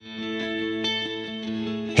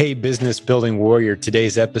Hey, business building warrior.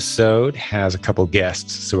 Today's episode has a couple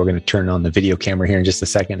guests. So we're going to turn on the video camera here in just a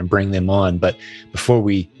second and bring them on. But before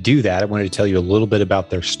we do that, I wanted to tell you a little bit about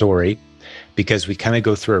their story, because we kind of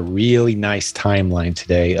go through a really nice timeline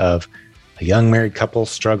today of a young married couple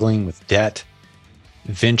struggling with debt,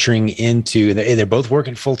 venturing into, they're both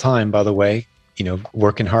working full time, by the way,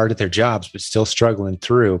 working hard at their jobs, but still struggling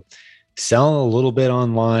through, selling a little bit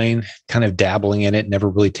online, kind of dabbling in it, never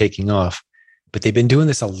really taking off. But they've been doing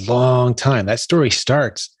this a long time. That story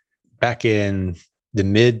starts back in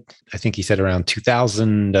the I think he said around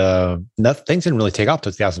 2000. Things didn't really take off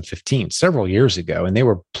till 2015, several years ago. And they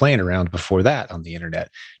were playing around before that on the internet,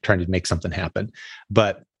 trying to make something happen.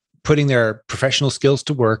 But putting their professional skills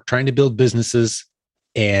to work, trying to build businesses,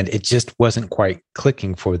 and it just wasn't quite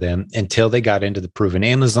clicking for them until they got into the Proven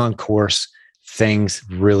Amazon course. Things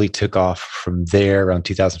really took off from there around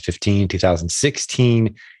 2015,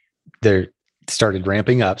 2016. They started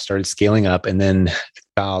ramping up, started scaling up. And then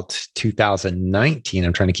about 2019,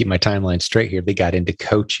 I'm trying to keep my timeline straight here, they got into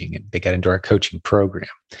coaching and they got into our coaching program.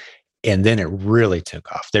 And then it really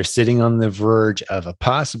took off. They're sitting on the verge of a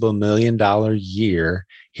possible $1 million year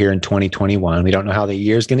here in 2021. We don't know how the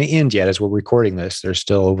year is going to end yet as we're recording this. There's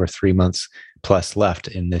still over 3 months plus left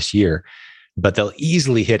in this year, but they'll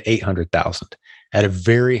easily hit 800,000 at a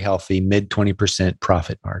very healthy mid 20%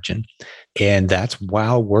 profit margin. And that's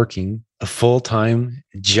while working a full-time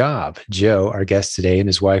job. Joe, our guest today, and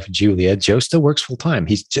his wife, Julia. Joe still works full-time.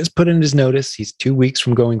 He's just put in his notice. He's 2 weeks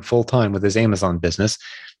from going full-time with his Amazon business.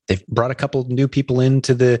 They've brought a couple new people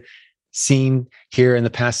into the scene here in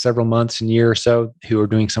the past several months and year or so who are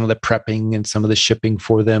doing some of the prepping and some of the shipping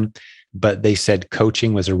for them. But they said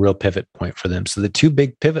coaching was a real pivot point for them. So the two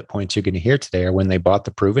big pivot points you're going to hear today are when they bought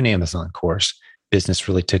the Proven Amazon course, business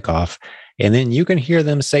really took off. And then you can hear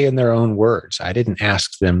them say in their own words. I didn't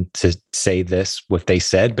ask them to say this, what they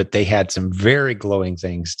said, but they had some very glowing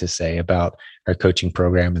things to say about our coaching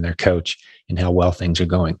program and their coach and how well things are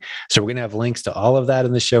going. So we're going to have links to all of that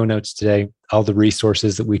in the show notes today, all the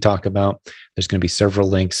resources that we talk about. There's going to be several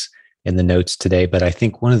links in the notes today. But I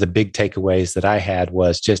think one of the big takeaways that I had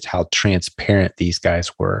was just how transparent these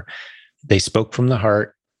guys were. They spoke from the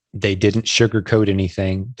heart. They didn't sugarcoat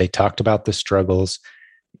anything. They talked about the struggles.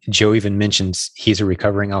 Joe even mentions he's a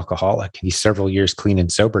recovering alcoholic. He's several years clean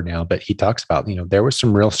and sober now, but he talks about, there was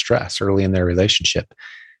some real stress early in their relationship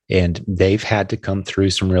and they've had to come through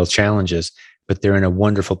some real challenges, but they're in a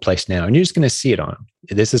wonderful place now. And you're just going to see it on them.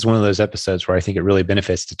 This is one of those episodes where I think it really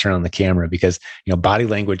benefits to turn on the camera because, body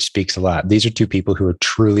language speaks a lot. These are two people who are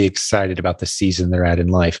truly excited about the season they're at in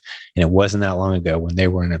life. And it wasn't that long ago when they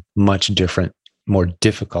were in a much different, more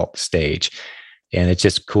difficult stage. And it's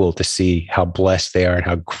just cool to see how blessed they are and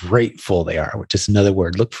how grateful they are, which is another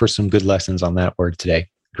word. Look for some good lessons on that word today,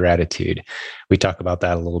 gratitude. We talk about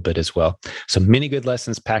that a little bit as well. So many good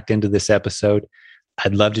lessons packed into this episode.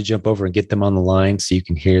 I'd love to jump over and get them on the line so you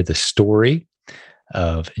can hear the story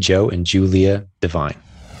of Joe and Julia Devine.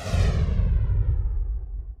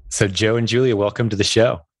 So Joe and Julia, welcome to the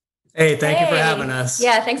show. Hey, thank you for having us.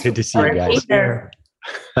 Yeah, thanks. Good to see you guys.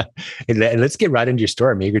 And let's get right into your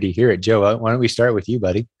story. I'm eager to hear it. Joe, why don't we start with you,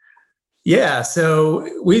 buddy? Yeah, so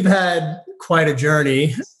we've had quite a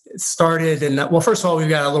journey. It started first of all, we've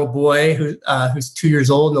got a little boy who's 2 years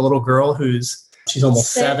old and a little girl she's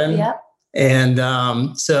almost 7. Yep. And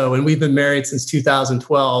and we've been married since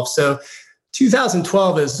 2012. So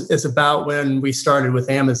 2012 is about when we started with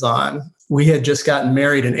Amazon. We had just gotten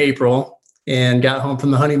married in April and got home from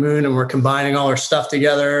the honeymoon, and we're combining all our stuff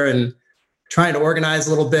together and trying to organize a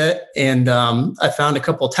little bit. And I found a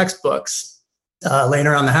couple of textbooks laying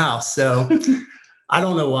around the house. So I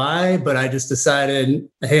don't know why, but I just decided,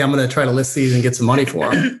 hey, I'm going to try to list these and get some money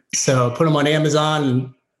for them. So put them on Amazon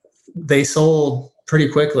and they sold pretty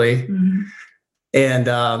quickly. Mm-hmm.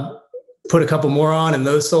 And put a couple more on and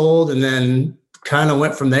those sold, and then kind of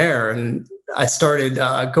went from there. And I started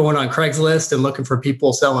going on Craigslist and looking for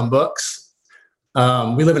people selling books.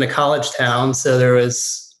 We live in a college town, so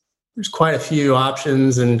there's quite a few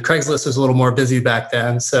options, and Craigslist was a little more busy back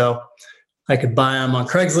then. So I could buy them on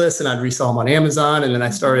Craigslist and I'd resell them on Amazon. And then I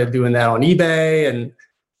started doing that on eBay, and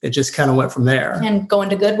it just kind of went from there. And going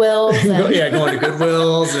to Goodwills. Going to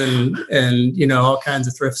Goodwills and all kinds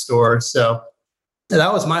of thrift stores. So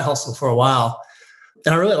that was my hustle for a while.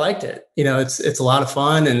 And I really liked it. It's a lot of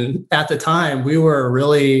fun. And at the time we were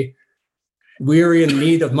in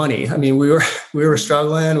need of money. I mean, we were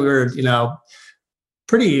struggling. We were,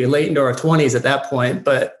 pretty late into our 20s at that point,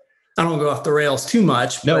 but I don't go off the rails too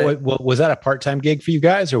much. No, was that a part-time gig for you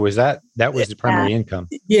guys, or was that was the primary income?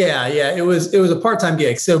 Yeah. It was a part-time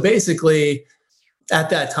gig. So basically at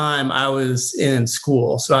that time I was in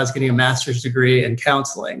school. So I was getting a master's degree in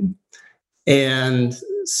counseling. And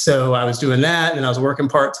so I was doing that and I was working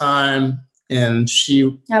part-time, and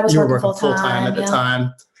you were working full-time at the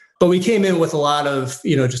time. But we came in with a lot of,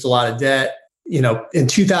 just a lot of debt. In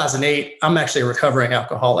 2008, I'm actually a recovering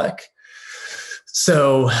alcoholic.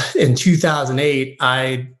 So in 2008,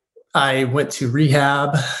 I went to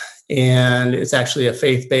rehab, and it's actually a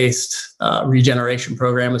faith-based regeneration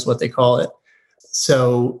program is what they call it.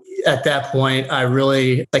 So at that point,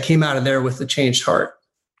 I came out of there with a changed heart.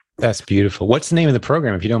 That's beautiful. What's the name of the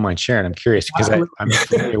program, if you don't mind sharing? I'm curious because I'm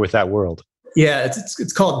familiar with that world. Yeah,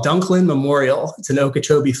 it's called Dunklin Memorial. It's in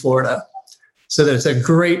Okeechobee, Florida. So there's a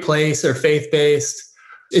great place. They're faith-based.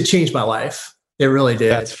 It changed my life. It really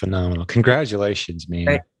did. That's phenomenal. Congratulations,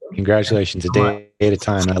 man. Congratulations. A day at a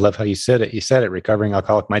time. And I love how you said it. You said it, recovering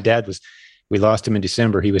alcoholic. My dad we lost him in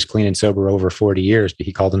December. He was clean and sober over 40 years, but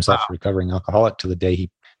he called himself a recovering alcoholic till the day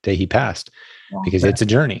he passed, because it's a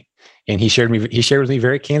journey. And he shared with me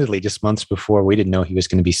very candidly just months before. We didn't know he was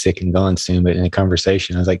going to be sick and gone soon, but in a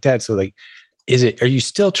conversation, I was like, Dad, so are you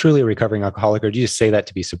still truly a recovering alcoholic, or do you just say that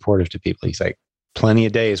to be supportive to people? He's like, plenty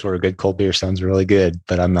of days where a good cold beer sounds really good,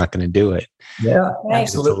 but I'm not going to do it. Yeah,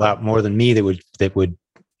 absolutely. It's a lot more than me that would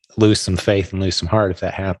lose some faith and lose some heart if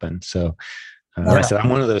that happened. So I said, I'm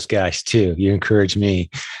one of those guys too. You encourage me.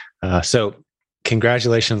 So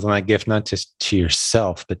congratulations on that gift, not just to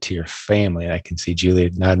yourself, but to your family. I can see Julia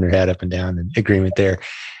nodding her head up and down in agreement there.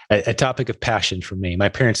 A topic of passion for me. My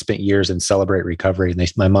parents spent years in Celebrate Recovery,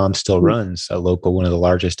 and my mom still runs a local, one of the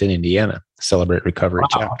largest in Indiana, Celebrate Recovery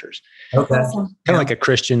chapters. Okay. Kind of like a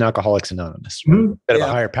Christian Alcoholics Anonymous. Right? Bit of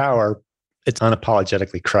a higher power. It's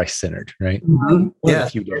unapologetically Christ-centered, right? Yeah. A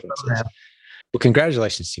few differences. Well,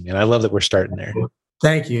 congratulations to you, man. I love that we're starting there.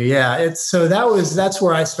 Thank you. Yeah. That's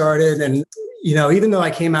where I started. And, even though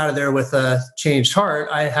I came out of there with a changed heart,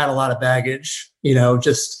 I had a lot of baggage,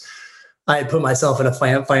 I had put myself in a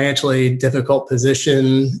financially difficult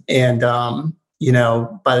position. And,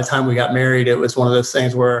 by the time we got married, it was one of those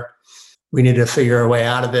things where we needed to figure a way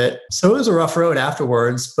out of it. So it was a rough road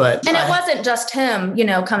afterwards, but. And it wasn't just him,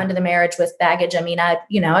 coming to the marriage with baggage. I mean, I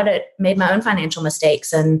had made my own financial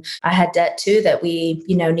mistakes, and I had debt too that we,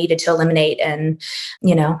 needed to eliminate. And,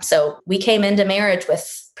 so we came into marriage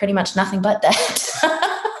with pretty much nothing but debt.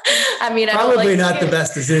 I mean, probably not the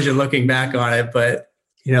best decision looking back on it, but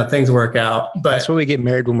things work out. But that's why we get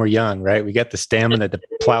married when we're young, right? We got the stamina to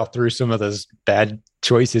plow through some of those bad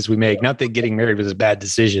choices we make. Not that getting married was a bad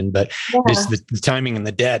decision, but just the timing and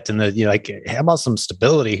the debt and how about some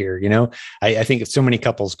stability here? I think so many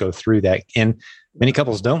couples go through that, and many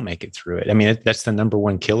couples don't make it through it. I mean, that's the number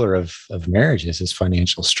one killer of marriages is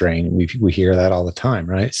financial strain. We hear that all the time,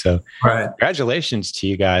 right? So congratulations to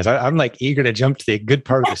you guys. I'm eager to jump to the good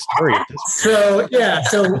part of the story. So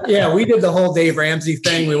we did the whole Dave Ramsey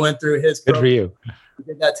thing. We went through his program. Good for you. We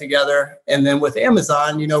did that together. And then with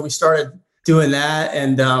Amazon, we started doing that.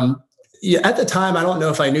 And at the time, I don't know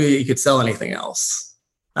if I knew that you could sell anything else.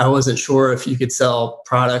 I wasn't sure if you could sell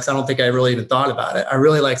products. I don't think I really even thought about it. I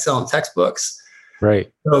really like selling textbooks.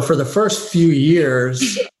 Right. So for the first few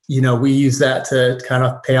years, we used that to kind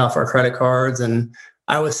of pay off our credit cards. And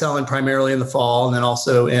I was selling primarily in the fall, and then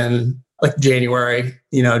also in January,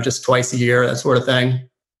 just twice a year, that sort of thing.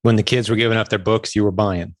 When the kids were giving up their books, you were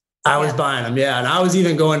buying. I was buying them. Yeah. And I was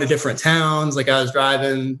even going to different towns. I was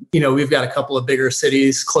driving, we've got a couple of bigger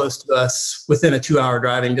cities close to us within a 2-hour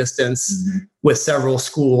driving distance with several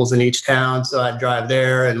schools in each town. So I'd drive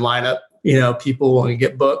there and line up, people and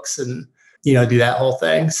get books and, do that whole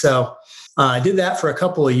thing. So I did that for a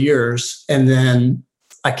couple of years. And then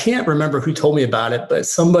I can't remember who told me about it, but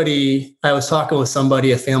I was talking with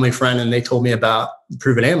somebody, a family friend, and they told me about the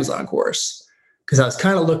Proven Amazon course. Because I was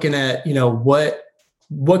kind of looking at,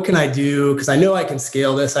 what can I do? Because I know I can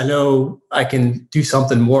scale this. I know I can do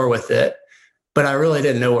something more with it, but I really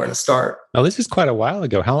didn't know where to start. Oh, this is quite a while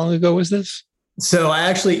ago. How long ago was this? So I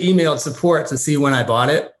actually emailed support to see when I bought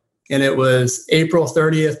it. And it was April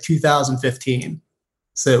 30th, 2015.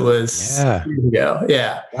 So it was years ago.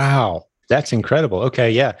 Yeah. Wow. That's incredible. Okay.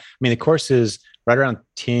 Yeah. I mean, the course is right around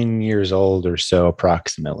 10 years old or so,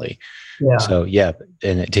 approximately. Yeah. So yeah.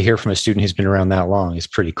 And to hear from a student who's been around that long is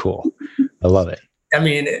pretty cool. I love it. I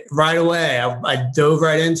mean, right away, I dove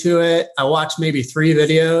right into it. I watched maybe 3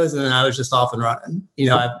 videos and then I was just off and running.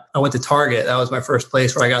 I went to Target. That was my first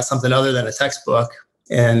place where I got something other than a textbook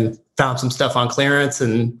and found some stuff on clearance.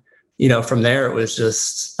 And, from there, it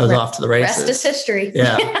was I was off to the races. Rest is history.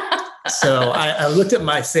 Yeah. So I looked at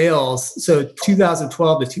my sales. So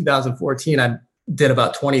 2012 to 2014, I did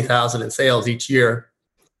about 20,000 in sales each year,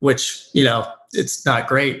 which, it's not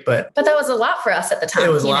great, but that was a lot for us at the time.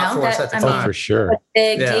 It was a lot for us at the time. Oh, for sure.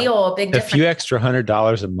 Big deal, a big difference. A few extra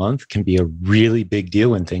 $100 a month can be a really big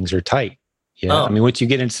deal when things are tight. Yeah. I mean, once you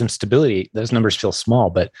get into some stability, those numbers feel small,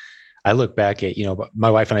 but I look back at, my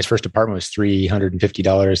wife and I's first apartment was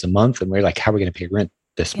 $350 a month. And we're like, how are we going to pay rent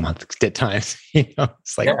this month at times?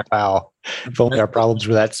 It's like, wow, if only our problems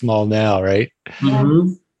were that small now. Right.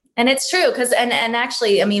 Mm-hmm. And it's true because, and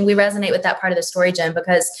actually, I mean, we resonate with that part of the story, Jim,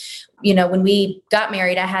 because, when we got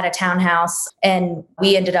married, I had a townhouse and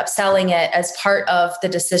we ended up selling it as part of the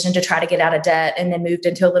decision to try to get out of debt, and then moved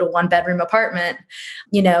into a little 1-bedroom apartment,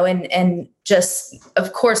 and just,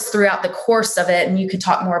 of course, throughout the course of it, and you could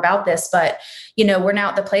talk more about this, but, we're now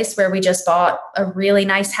at the place where we just bought a really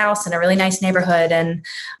nice house in a really nice neighborhood. And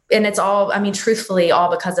it's all, I mean, truthfully, all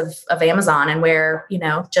because of Amazon, and where,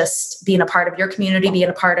 just being a part of your community, being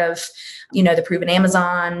a part of, the Proven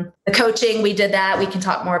Amazon, the coaching, we did that. We can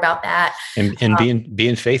talk more about that. And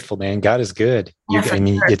being faithful, man. God is good. Sure.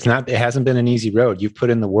 It hasn't been an easy road. You've put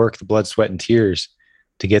in the work, the blood, sweat, and tears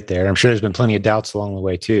to get there. I'm sure there's been plenty of doubts along the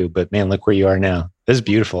way too, but man, look where you are now. This is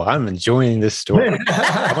beautiful. I'm enjoying this story.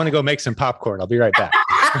 I want to go make some popcorn. I'll be right back.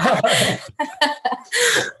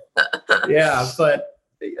 Yeah, but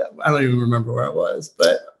I don't even remember where I was,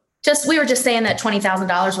 but we were just saying that $20,000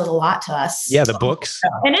 was a lot to us. Yeah, the books,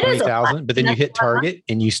 and it is $20,000, but then you hit target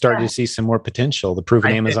and you started to see some more potential. The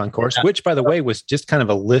Proven Amazon course, which by the way, was just kind of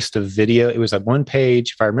a list of video. It was like one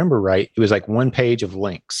page, if I remember right, it was like one page of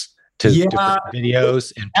links to different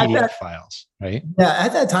videos and PDF files, right? Yeah,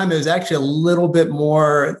 at that time, it was actually a little bit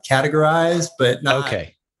more categorized, but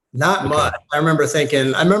not much. I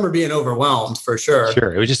remember being overwhelmed for sure.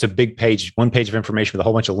 Sure. It was just a big page, one page of information with a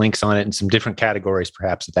whole bunch of links on it and some different categories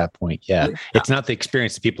perhaps at that point. Yeah. It's not the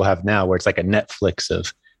experience that people have now where it's like a Netflix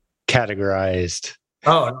of categorized.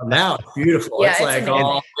 Oh, now it's beautiful. Yeah, it's like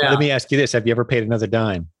all. Let me ask you this. Have you ever paid another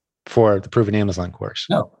dime for the Proven Amazon course?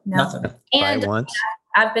 No. Nothing. And buy once?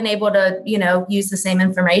 I've been able to, use the same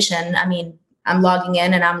information. I mean, I'm logging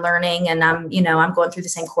in and I'm learning and I'm going through the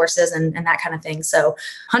same courses and that kind of thing. So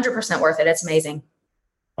 100% worth it. It's amazing.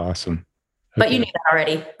 Awesome. Okay. But you knew that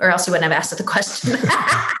already, or else you wouldn't have asked the question.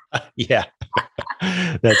 Yeah,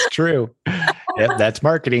 that's true. Yep, that's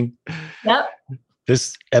marketing. Yep.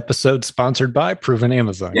 This episode sponsored by Proven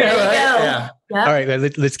Amazon. Yeah. Right. Yeah. Yep. All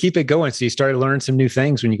right, let's keep it going. So you started learning some new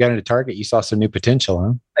things when you got into Target. You saw some new potential,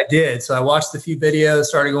 huh? I did. So I watched a few videos,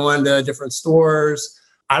 started going to different stores.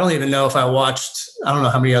 I don't even know if I don't know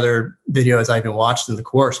how many other videos I even watched in the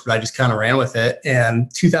course, but I just kind of ran with it. And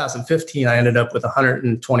 2015, I ended up with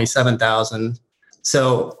 $127,000.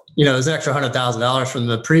 So, it was an extra $100,000 from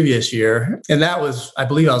the previous year. And that was, I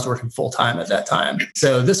believe I was working full time at that time.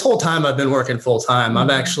 So this whole time I've been working full time.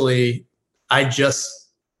 I just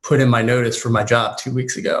put in my notice for my job 2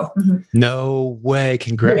 weeks ago. Mm-hmm. No way.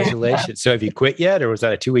 Congratulations. Yeah. So have you quit yet? Or was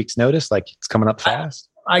that a 2 weeks notice? Like it's coming up fast?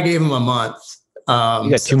 I gave them a month. You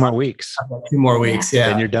got 2 more weeks. I've got 2 more weeks. Yeah.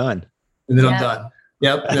 Then you're done. And then I'm done.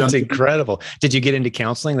 Yep. That's incredible. Did you get into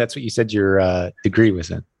counseling? That's what you said your degree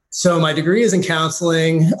was in. So my degree is in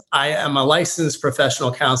counseling. I am a licensed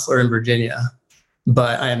professional counselor in Virginia,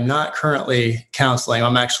 but I am not currently counseling.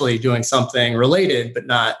 I'm actually doing something related, but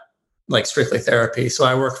not like strictly therapy. So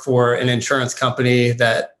I work for an insurance company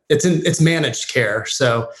that it's managed care.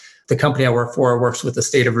 So the company I work for works with the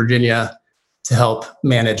state of Virginia to help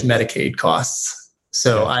manage Medicaid costs.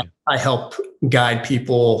 So I help guide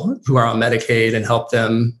people who are on Medicaid and help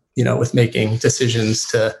them, with making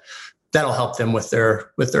decisions that'll help them with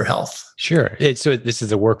their health. Sure. So this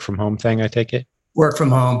is a work from home thing, I take it? Work from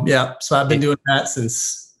home. Yeah. So I've been doing that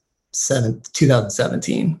since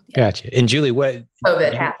 2017. Gotcha. And Julie, what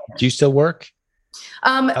COVID happened. Do you still work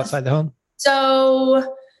outside the home?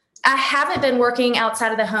 So I haven't been working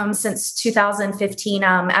outside of the home since 2015.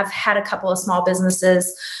 I've had a couple of small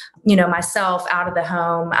businesses, myself out of the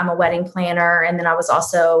home. I'm a wedding planner. And then I was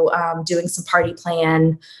also doing some party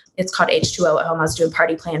plan. It's called H2O at home. I was doing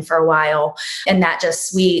party plan for a while. And that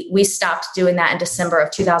just, we stopped doing that in December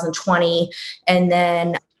of 2020. And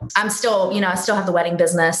then I'm still, I still have the wedding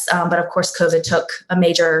business. But of course, COVID took a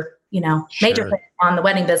major hit on the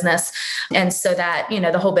wedding business. And so that,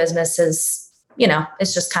 the whole business is,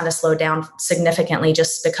 it's just kind of slowed down significantly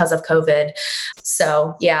just because of COVID.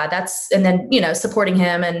 So yeah, and then, supporting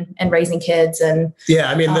him and raising kids and.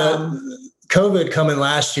 Yeah. I mean, the COVID coming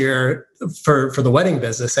last year for the wedding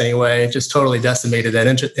business anyway, just totally decimated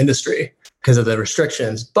that industry because of the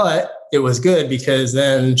restrictions, but it was good because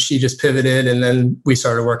then she just pivoted and then we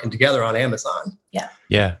started working together on Amazon. Yeah.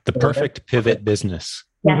 Yeah. The perfect pivot business.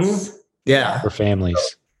 Yes. Yeah. For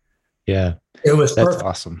families. Yeah. It was That's perfect.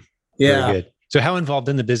 awesome. Yeah. Very good. So how involved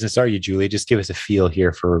in the business are you, Julie? Just give us a feel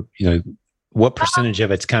here for, what percentage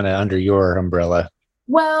of it's kind of under your umbrella?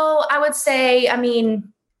 Well, I would say, I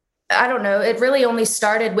mean, I don't know. It really only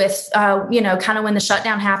started with, kind of when the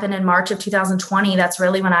shutdown happened in March of 2020. That's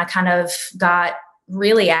really when I kind of got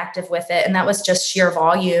really active with it. And that was just sheer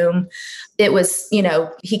volume. It was,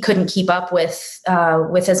 he couldn't keep up with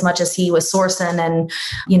as much as he was sourcing. And,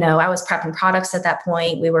 I was prepping products at that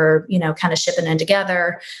point. We were, kind of shipping in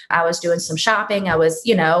together. I was doing some shopping. I was,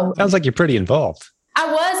 Sounds like you're pretty involved. I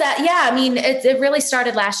was I mean, it really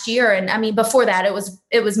started last year. And I mean, before that, it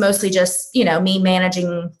was mostly just, me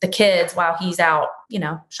managing the kids while he's out,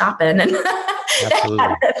 shopping and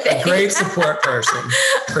Absolutely. A great support person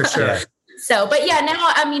for sure. Yeah. So, but yeah, now,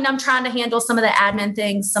 I mean, I'm trying to handle some of the admin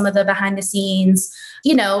things, some of the behind the scenes,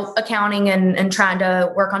 accounting and trying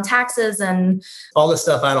to work on taxes and all the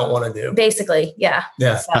stuff I don't want to do. Basically. Yeah.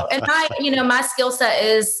 Yeah. So, and my skill set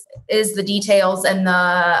is the details and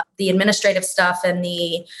the administrative stuff and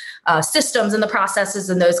the systems and the processes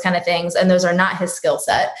and those kind of things. And those are not his skill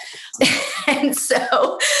set. And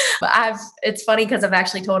so it's funny because I've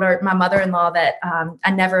actually told my mother-in-law that I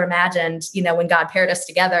never imagined, when God paired us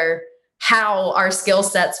together, how our skill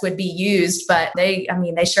sets would be used, but they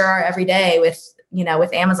sure are every day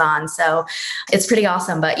with Amazon. So it's pretty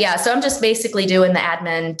awesome. But yeah, so I'm just basically doing the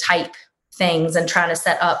admin type things and trying to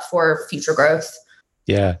set up for future growth.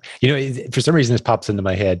 Yeah. For some reason, this pops into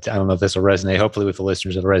my head. I don't know if this will resonate. Hopefully with the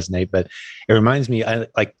listeners, it'll resonate, but it reminds me,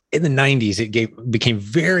 like in the 90s, it became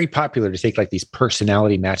very popular to take like these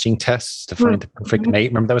personality matching tests to find the perfect mate.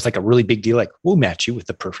 Remember that was like a really big deal. Like we'll match you with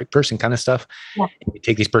the perfect person kind of stuff. Yeah. And you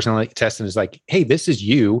take these personality tests and it's like, hey, this is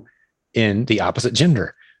you in the opposite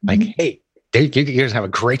gender. Like, hey, you guys have a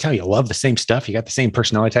great time. You love the same stuff. You got the same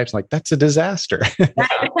personality types. Like that's a disaster. You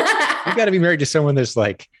got to be married to someone that's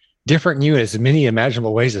like different than you in as many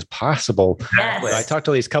imaginable ways as possible. Yes. I talk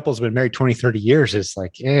to these couples who've been married 20, 30 years. It's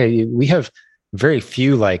like, yeah, we have very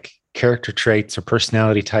few like character traits or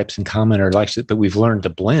personality types in common or like that we've learned to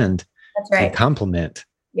blend. That's right. And complement.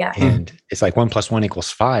 Yeah. And it's like 1 + 1 =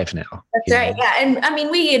 5 now. That's right. Yeah. And I mean,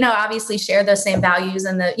 we, obviously share those same values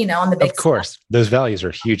and on the big Of course. stuff. Those values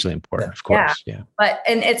are hugely important. Of course. Yeah.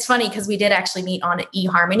 And it's funny because we did actually meet on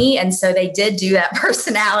eHarmony. And so they did do that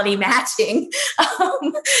personality matching.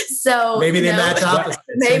 So maybe they match opposites.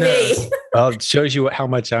 Maybe. Well, it shows you how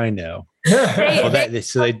much I know. They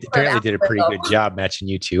apparently did a pretty good job matching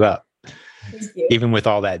you two up, even with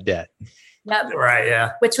all that debt. Yep. Right.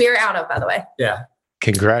 Yeah. Which we are out of, by the way. Yeah.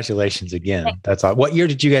 Congratulations again. That's all. What year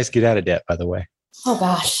did you guys get out of debt, by the way? Oh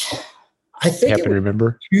gosh. I think you happen to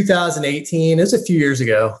remember? 2018. It was a few years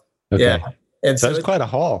ago. Okay. Yeah. And so it was quite a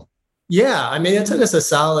haul. Yeah. I mean, it took us a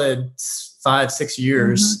solid 5-6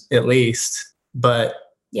 years at least, but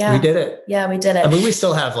we did it. Yeah, we did it. I mean, we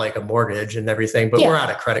still have like a mortgage and everything, but we're out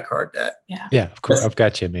of credit card debt. Yeah. Yeah, of course. I've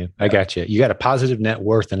got you, man. I got you. You got a positive net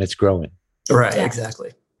worth and it's growing. Right. Yeah.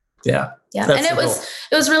 Exactly. Yeah. Yeah. And it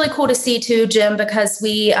was really cool to see too, Jim, because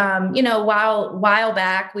we, while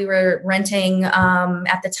back we were renting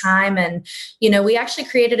at the time and, we actually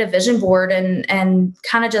created a vision board and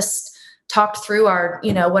kind of just talked through our,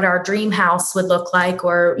 what our dream house would look like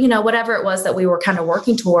or, whatever it was that we were kind of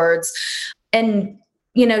working towards. And,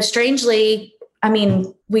 strangely, I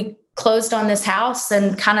mean, we closed on this house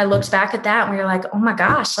and kind of looked back at that and we were like, oh my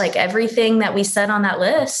gosh, like everything that we said on that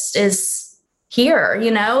list is here,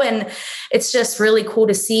 and it's just really cool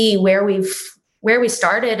to see where we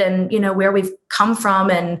started and, where we've come from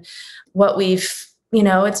and what we've,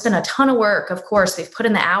 it's been a ton of work. Of course, we've put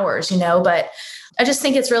in the hours, but I just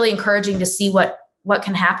think it's really encouraging to see what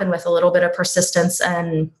can happen with a little bit of persistence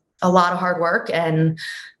and a lot of hard work and,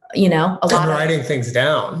 a lot of writing things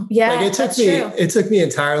down. Yeah. Like it took me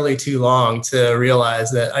entirely too long to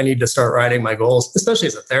realize that I need to start writing my goals, especially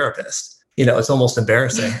as a therapist. It's almost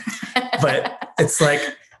embarrassing, but it's like,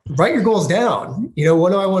 write your goals down.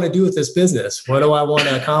 What do I want to do with this business? What do I want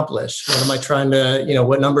to accomplish? What am I trying to,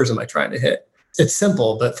 what numbers am I trying to hit? It's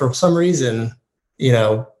simple, but for some reason,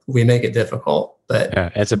 we make it difficult. But yeah,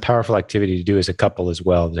 it's a powerful activity to do as a couple as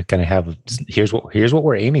well, to kind of have, here's what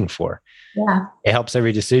we're aiming for. Yeah. It helps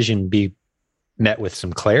every decision be met with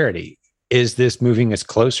some clarity. Is this moving us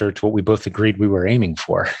closer to what we both agreed we were aiming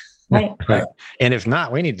for? Right. Right. And if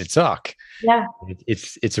not, we need to talk. Yeah.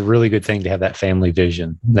 It's a really good thing to have that family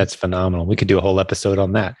vision. That's phenomenal. We could do a whole episode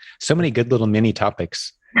on that. So many good little mini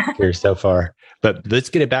topics here so far. But let's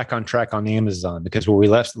get it back on track on the Amazon, because where we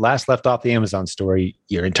last left off the Amazon story,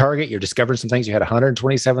 you're in Target, you're discovering some things. You had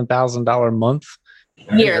 $127,000 a month.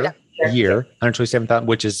 Year. $127,000,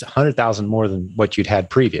 which is $100,000 more than what you'd had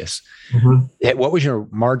previous. What was your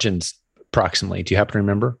margins approximately? Do you happen to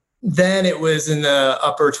remember? Then it was in the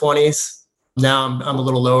upper 20s. Now I'm a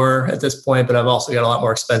little lower at this point, but I've also got a lot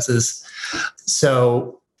more expenses.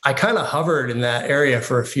 So I kind of hovered in that area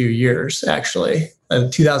for a few years, actually.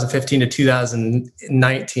 In 2015 to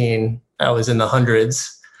 2019, I was in the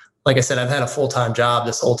hundreds. Like I said, I've had a full-time job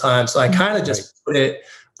this whole time. So I kind of just put it,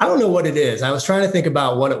 I don't know what it is. I was trying to think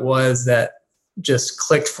about what it was that just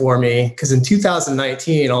clicked for me. Because in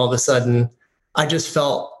 2019, all of a sudden, I just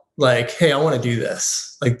felt like, hey, I want to do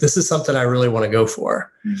this. Like, this is something I really want to go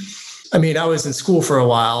for. I mean, I was in school for a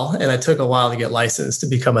while, and it took a while to get licensed to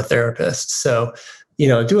become a therapist. So,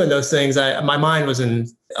 doing those things, my mind was in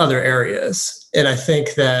other areas. And I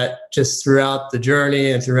think that just throughout the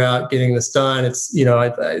journey and throughout getting this done, it's,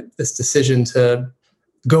 this decision to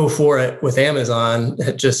go for it with Amazon,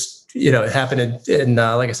 it just, it happened in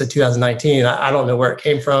like I said, 2019. I don't know where it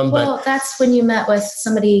came from. Well, that's when you met with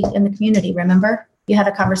somebody in the community, remember? You had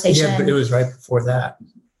a conversation. Yeah, but it was right before that,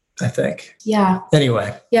 I think. Yeah.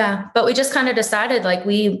 Anyway. Yeah. But we just kind of decided like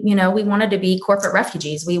we wanted to be corporate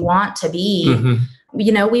refugees. We want to be,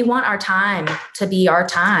 we want our time to be our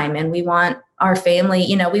time, and we want our family,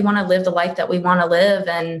 we want to live the life that we want to live.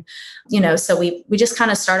 And, so we just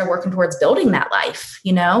kind of started working towards building that life,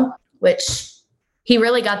 which he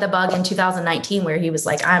really got the bug in 2019 where he was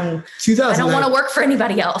like, I don't want to work for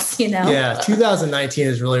anybody else, Yeah. 2019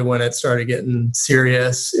 is really when it started getting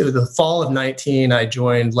serious. It was the fall of 19. I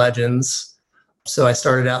joined Legends. So I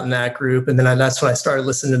started out in that group, and then that's when I started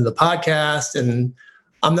listening to the podcast. And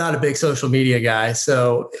I'm not a big social media guy.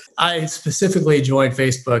 So I specifically joined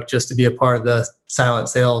Facebook just to be a part of the silent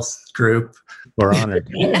sales group. We're honored.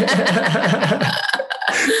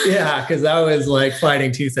 Yeah, because I was like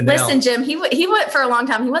fighting tooth and nail. Listen, Jim, he went for a long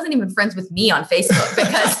time. He wasn't even friends with me on Facebook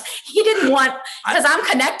because he didn't want, because I'm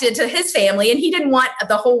connected to his family, and he didn't want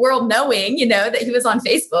the whole world knowing, that he was on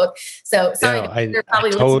Facebook. So sorry. I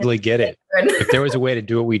totally get it. If there was a way to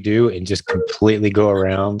do what we do and just completely go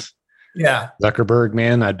around Zuckerberg,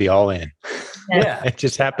 man, I'd be all in. Yeah. It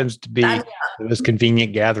just happens to be the most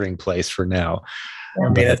convenient gathering place for now.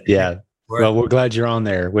 Well, we're glad you're on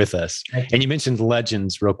there with us. And you mentioned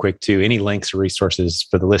Legends real quick too. Any links or resources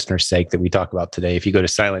for the listener's sake that we talk about today? If you go to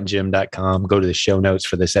silentjim.com, go to the show notes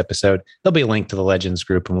for this episode, there'll be a link to the Legends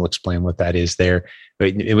group, and we'll explain what that is there.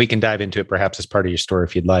 And we can dive into it perhaps as part of your story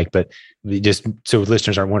if you'd like, but just so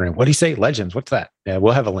listeners aren't wondering, what do you say? Legends, what's that? Yeah,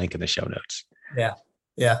 we'll have a link in the show notes. Yeah.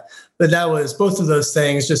 Yeah. But that was both of those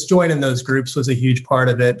things. Just joining those groups was a huge part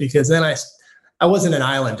of it, because then I wasn't an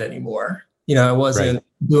island anymore. I wasn't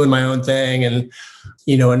doing my own thing. And,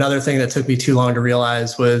 another thing that took me too long to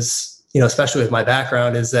realize was, especially with my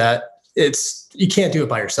background, is that you can't do it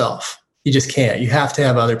by yourself. You just can't. You have to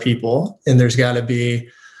have other people, and there's got to be,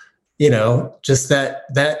 just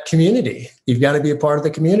that community. You've got to be a part of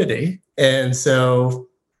the community. And so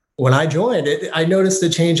when I joined it, I noticed a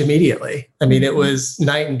change immediately. I mean, it was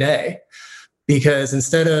night and day, because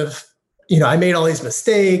instead of, I made all these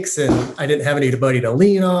mistakes, and I didn't have anybody to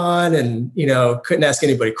lean on, and, couldn't ask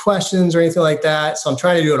anybody questions or anything like that. So I'm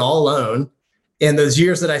trying to do it all alone. And those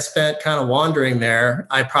years that I spent kind of wandering there,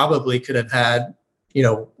 I probably could have had,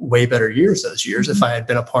 way better years those years if I had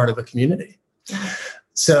been a part of a community.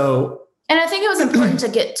 So, and I think it was important to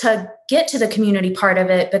get to the community part of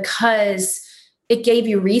it, because it gave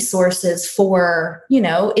you resources for,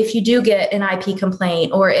 if you do get an IP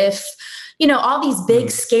complaint, or if, all these big,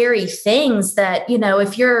 scary things that,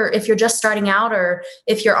 if you're just starting out, or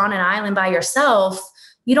if you're on an island by yourself,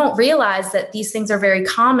 you don't realize that these things are very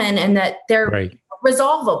common, and that they're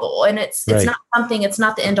resolvable, and it's not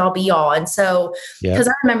the end all be all. And so, because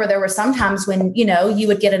I remember there were some times when, you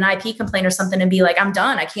would get an IP complaint or something and be like, I'm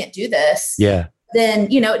done, I can't do this. Yeah. Then,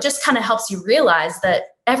 it just kind of helps you realize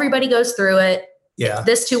that everybody goes through it. Yeah.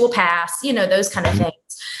 This too will pass, those kind of things.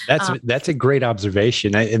 That's a great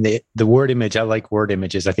observation. And the word image, I like word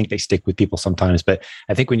images. I think they stick with people sometimes, but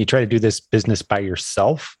I think when you try to do this business by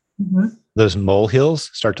yourself, those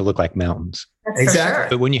molehills start to look like mountains. That's exactly. Sure.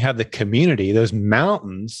 But when you have the community, those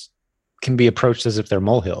mountains can be approached as if they're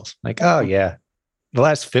molehills. Like, oh yeah, the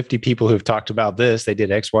last 50 people who've talked about this, they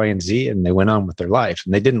did X, Y, and Z, and they went on with their life,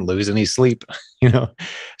 and they didn't lose any sleep,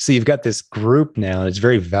 So you've got this group now. It's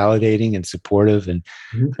very validating and supportive. And,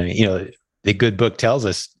 the good book tells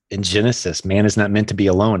us in Genesis, man is not meant to be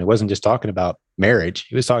alone. It wasn't just talking about marriage.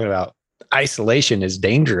 He was talking about isolation is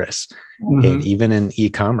dangerous, and even in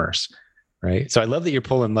e-commerce, right? So I love that you're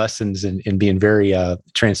pulling lessons and being very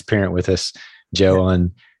transparent with us, Joe,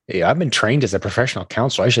 on, I've been trained as a professional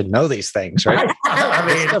counselor. I should know these things, right? I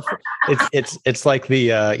mean, it's like the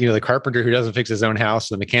the carpenter who doesn't fix his own house,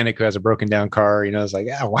 the mechanic who has a broken down car. It's like,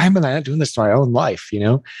 why am I not doing this to my own life?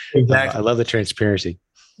 Exactly. I love the transparency.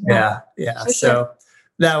 Yeah. Yeah. For So sure.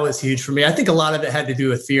 that was huge for me. I think a lot of it had to do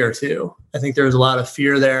with fear too. I think there was a lot of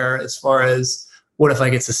fear there as far as what if I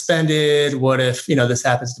get suspended? What if, this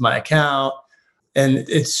happens to my account? And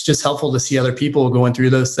it's just helpful to see other people going through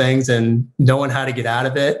those things and knowing how to get out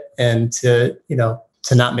of it and to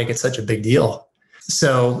not make it such a big deal.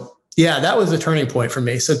 So yeah, that was a turning point for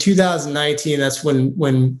me. So 2019, that's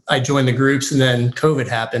when I joined the groups, and then COVID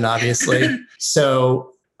happened, obviously.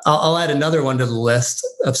 So I'll add another one to the list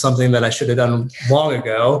of something that I should have done long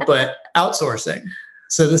ago, but outsourcing.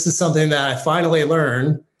 So this is something that I finally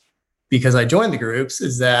learned because I joined the groups,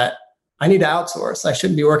 is that I need to outsource. I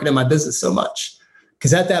shouldn't be working in my business so much.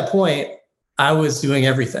 Because at that point, I was doing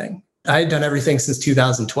everything. I had done everything since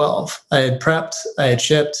 2012. I had prepped, I had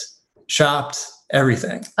shipped, shopped,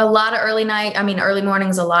 everything. A lot of early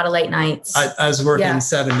mornings, a lot of late nights. I was working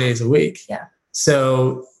 7 days a week. Yeah.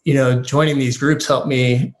 So, joining these groups help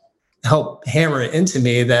hammer it into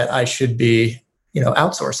me that I should be,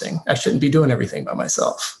 outsourcing. I shouldn't be doing everything by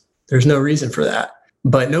myself. There's no reason for that.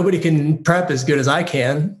 But nobody can prep as good as I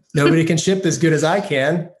can. Nobody can ship as good as I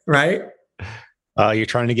can, right? You're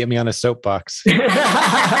trying to get me on a soapbox. You're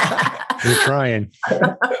trying.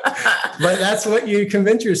 But that's what you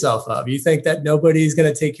convince yourself of. You think that nobody's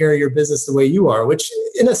going to take care of your business the way you are, which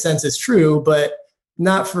in a sense is true, but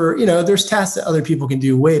not for, there's tasks that other people can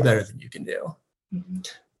do way better than you can do. Mm-hmm.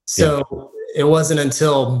 So It wasn't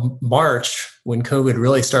until March, when COVID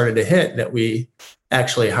really started to hit, that we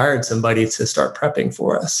actually hired somebody to start prepping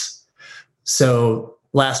for us. So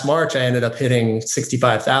last March, I ended up hitting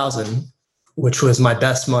 65,000, which was my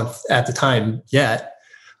best month at the time yet.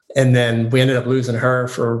 And then we ended up losing her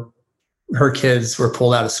for her kids were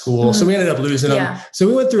pulled out of school. Mm-hmm. So we ended up losing them. So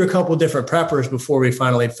we went through a couple of different preppers before we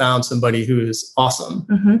finally found somebody who's awesome.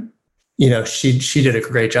 Mm-hmm. She did a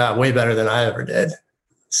great job, way better than I ever did.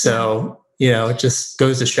 So, it just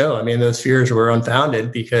goes to show, those fears were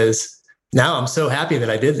unfounded, because now I'm so happy that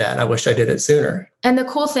I did that. I wish I did it sooner. And the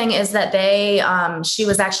cool thing is that she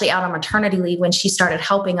was actually out on maternity leave when she started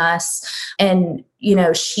helping us. And,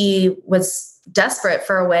 she was desperate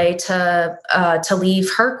for a way to leave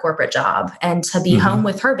her corporate job and to be home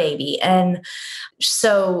with her baby. And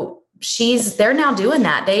so they're now doing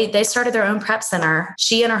that. They started their own prep center,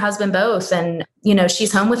 she and her husband both. And,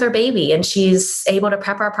 she's home with her baby and she's able to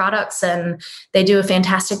prep our products, and they do a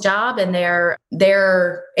fantastic job, and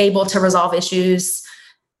they're able to resolve issues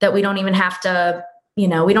that we don't even have to, we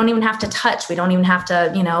don't even have to touch. We don't even have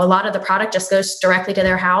to, a lot of the product just goes directly to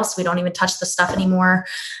their house. We don't even touch the stuff anymore.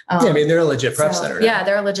 They're a legit prep center. Yeah,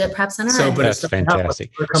 they're a legit prep center. So, but that's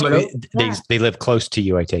fantastic. So they live close to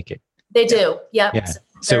you, I take it. They do. Yep. Yeah.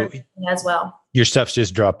 So as well, your stuff's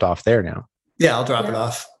just dropped off there now. Yeah, I'll drop it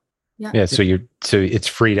off. Yeah. So it's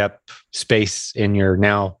freed up space in your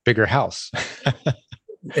now bigger house.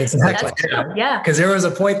 Exactly. Yeah. Because there was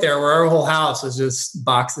a point there where our whole house was just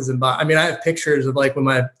boxes and boxes. I have pictures of when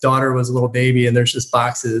my daughter was a little baby, and there's just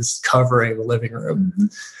boxes covering the living room. Mm-hmm.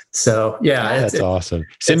 So that's awesome.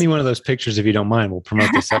 Send me one of those pictures if you don't mind. We'll promote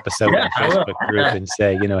this episode on the Facebook group and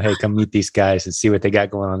say, hey, come meet these guys and see what they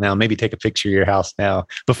got going on now. Maybe take a picture of your house now,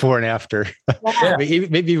 before and after. Yeah.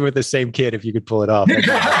 Maybe with the same kid, if you could pull it off.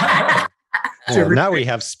 Now we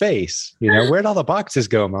have space. Where'd all the boxes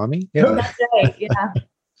go, Mommy? Yeah. That's right. Yeah.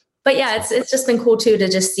 But it's just been cool too to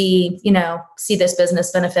just see this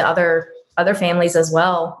business benefit other families as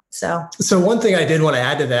well. So one thing I did want to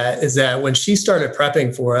add to that is that when she started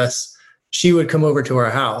prepping for us, she would come over to our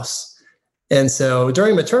house. And so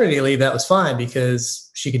during maternity leave, that was fine because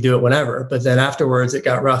she could do it whenever. But then afterwards, it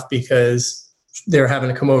got rough because they were having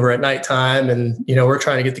to come over at nighttime, and we're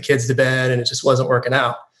trying to get the kids to bed, and it just wasn't working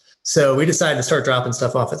out. So we decided to start dropping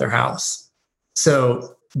stuff off at their house.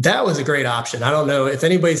 So that was a great option. I don't know if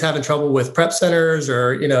anybody's having trouble with prep centers,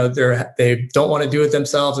 or, they don't want to do it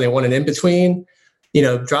themselves. They want an in-between,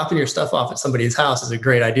 dropping your stuff off at somebody's house is a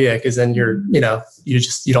great idea. Cause then you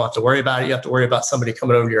don't have to worry about it. You have to worry about somebody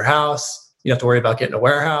coming over to your house. You have to worry about getting a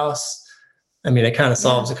warehouse. It kind of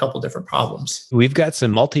solves a couple different problems. We've got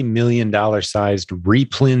some multi-million-dollar sized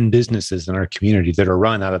Replin businesses in our community that are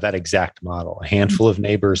run out of that exact model. A handful of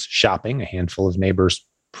neighbors shopping, a handful of neighbors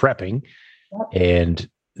prepping, and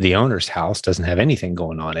the owner's house doesn't have anything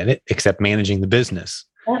going on in it except managing the business.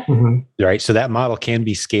 Mm-hmm. Right. So that model can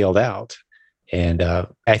be scaled out. And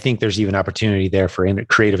I think there's even opportunity there for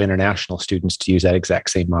creative international students to use that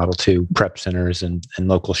exact same model too, prep centers and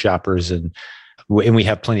local shoppers. And we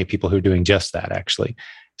have plenty of people who are doing just that, actually.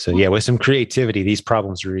 So with some creativity, these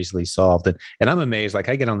problems are easily solved. And I'm amazed,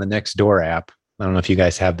 I get on the Nextdoor app. I don't know if you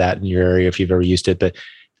guys have that in your area, if you've ever used it, but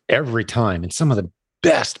every time, and some of the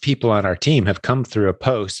best people on our team have come through a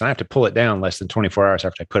post, and I have to pull it down less than 24 hours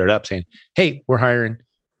after I put it up saying, hey, we're hiring.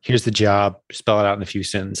 Here's the job. Spell it out in a few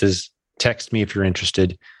sentences. Text me if you're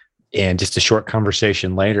interested. And just a short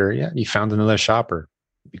conversation later, yeah, you found another shopper.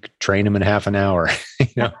 You could train them in half an hour.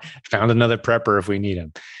 Found another prepper if we need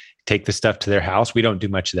them. Take the stuff to their house. We don't do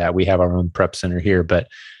much of that. We have our own prep center here, but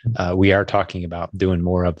we are talking about doing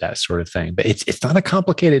more of that sort of thing. But it's not a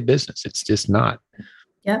complicated business. It's just not.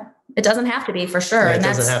 Yeah, it doesn't have to be, for sure. Yeah, and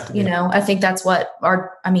that's, I think that's what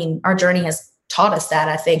our journey has taught us, that,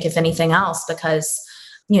 I think, if anything else, because,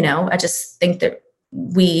 I just think that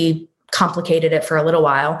we complicated it for a little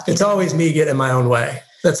while. It's always me getting in my own way.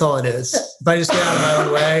 That's all it is. If I just get out of my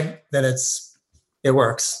own way, then it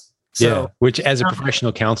works. So, yeah, which as a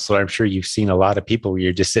professional counselor, I'm sure you've seen a lot of people where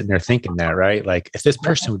you're just sitting there thinking that, right? Like, if this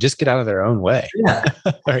person would just get out of their own way. Yeah.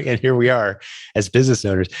 Right? And here we are as business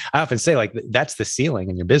owners. I often say, like, that's the ceiling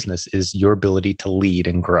in your business, is your ability to lead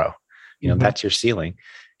and grow. That's your ceiling.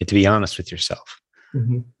 And to be honest with yourself.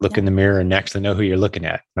 Mm-hmm. Look in the mirror and actually know who you're looking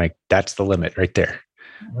at. Like, that's the limit right there.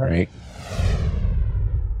 Right.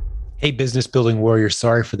 Hey, business building warrior,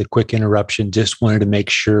 sorry for the quick interruption. Just wanted to make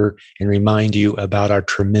sure and remind you about our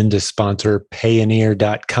tremendous sponsor,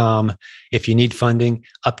 Payoneer.com. If you need funding,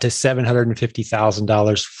 up to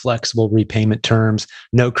 $750,000, flexible repayment terms,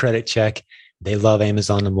 no credit check. They love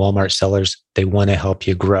Amazon and Walmart sellers. They want to help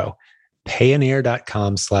you grow.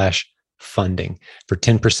 Payoneer.com/funding for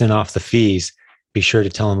 10% off the fees. Be sure to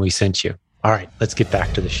tell them we sent you. All right, let's get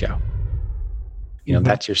back to the show.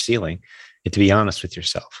 That's your ceiling. And to be honest with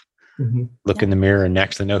yourself. Mm-hmm. Look in the mirror and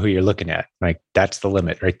actually know who you're looking at. Like, that's the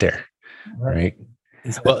limit right there. Right.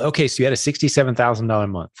 Well, okay. So you had a $67,000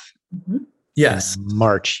 month. Mm-hmm. Yes.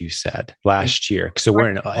 March, you said, last year. So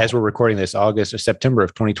as we're recording this, August or September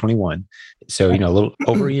of 2021. So, a little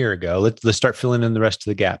over a year ago. Let's start filling in the rest of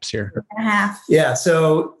the gaps here. Yeah.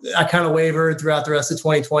 So I kind of wavered throughout the rest of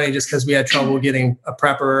 2020 just because we had trouble getting a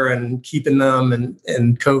prepper and keeping them, and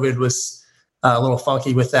COVID was a little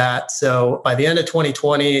funky with that. So by the end of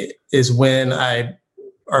 2020 is when our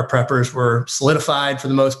preppers were solidified for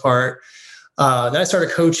the most part. Then I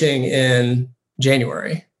started coaching in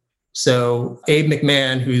January. So Abe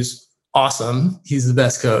McMahon, who's awesome, he's the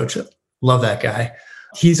best coach. Love that guy.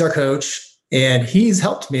 He's our coach, and he's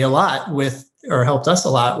helped us a lot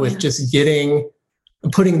with just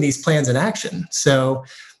putting these plans in action. So,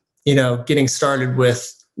 getting started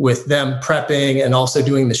with them prepping and also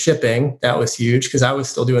doing the shipping, that was huge because I was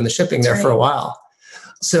still doing the shipping there for a while.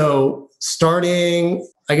 So starting,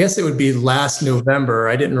 I guess it would be last November,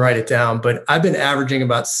 I didn't write it down, but I've been averaging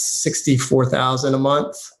about 64,000 a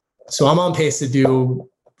month. So I'm on pace to do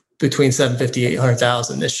between 750,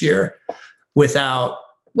 800,000 this year without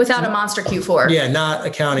a monster Q4. Yeah. Not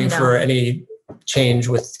accounting for any change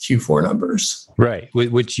with Q4 numbers. Right.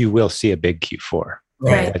 Which you will see a big Q4.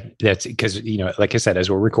 Right. That's because, like I said, as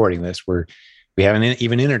we're recording this, we haven't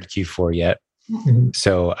even entered Q4 yet. Mm-hmm.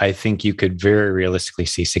 So I think you could very realistically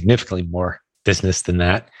see significantly more business than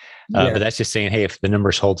that. But that's just saying, hey, if the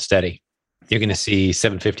numbers hold steady, you're going to see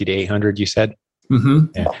 750 to 800, you said? Mm-hmm.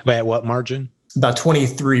 Yeah. But at what margin? About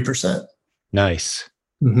 23%. Nice.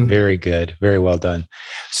 Mm-hmm. Very good. Very well done.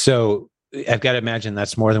 So I've got to imagine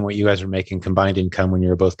that's more than what you guys are making combined income when you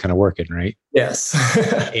were both kind of working, right? Yes.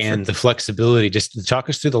 And the flexibility, just talk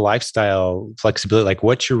us through the lifestyle flexibility. Like,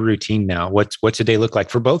 what's your routine now? What's a day look like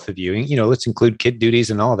for both of you? Let's include kid duties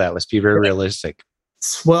and all that. Let's be very realistic.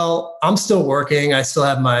 Well, I'm still working. I still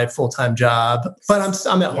have my full-time job, but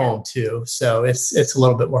I'm at home too. So it's a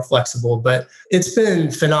little bit more flexible, but it's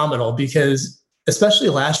been phenomenal because especially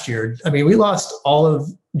last year, we lost all of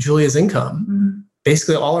Julia's income. Mm-hmm.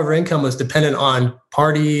 Basically, all of her income was dependent on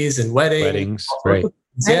parties and weddings. Right.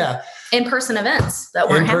 Yeah. In-person events that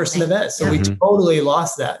weren't in-person events. So we totally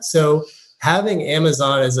lost that. So having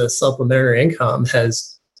Amazon as a supplementary income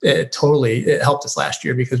it helped us last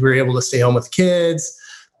year because we were able to stay home with kids,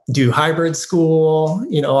 do hybrid school,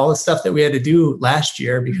 all the stuff that we had to do last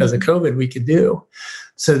year because of COVID we could do.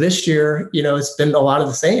 So this year, it's been a lot of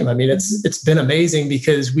the same. It's been amazing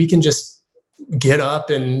because we can just get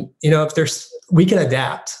up and, we can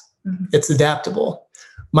adapt. Mm-hmm. It's adaptable.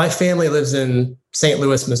 My family lives in St.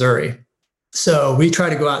 Louis, Missouri. So we try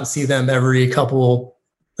to go out and see them every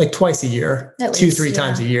twice a year, 2-3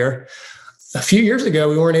 times a year. A few years ago,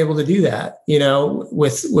 we weren't able to do that,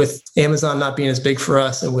 with Amazon not being as big for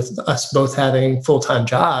us and with us both having full-time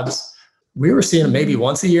jobs. We were seeing them maybe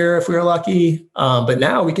once a year if we were lucky. But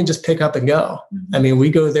now we can just pick up and go. Mm-hmm.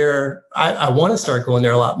 We go there. I want to start going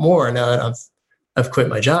there a lot more now that I've quit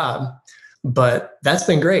my job. But that's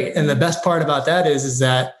been great. And the best part about that is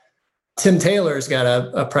that Tim Taylor's got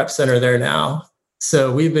a prep center there now.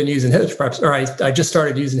 So we've been using his prep, or I just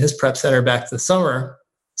started using his prep center back to the summer.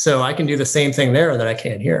 So I can do the same thing there that I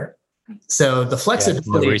can here. So the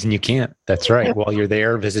flexibility. No reason you can't. That's right. While you're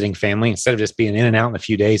there visiting family, instead of just being in and out in a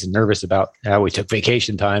few days and nervous about how we took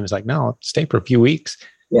vacation time, it's like, no, stay for a few weeks.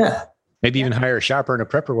 Yeah. Maybe even hire a shopper and a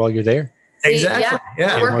prepper while you're there. Exactly.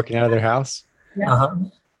 Yeah. You're working out of their house. Yeah. Uh-huh.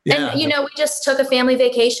 Yeah. And, we just took a family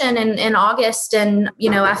vacation in August and,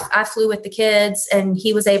 I flew with the kids and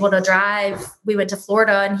he was able to drive. We went to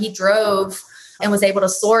Florida and he drove and was able to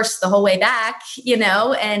source the whole way back,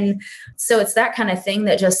 and so it's that kind of thing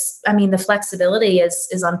that the flexibility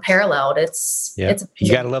is unparalleled. It's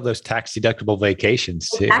you got to love those tax deductible vacations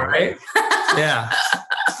too. Right? Yeah.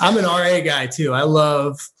 I'm an RA guy too. I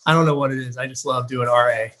don't know what it is. I just love doing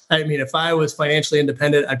RA. I mean, if I was financially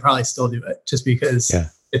independent, I'd probably still do it just because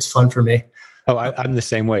it's fun for me. Oh, I'm the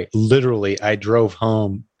same way. Literally, I drove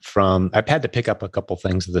home I've had to pick up a couple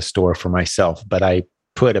things at the store for myself, but I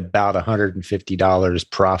put about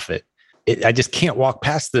 $150 profit. I just can't walk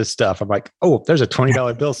past this stuff. I'm like, oh, there's a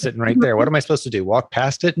 $20 bill sitting right there. What am I supposed to do? Walk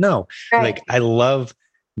past it? No. Right. Like I love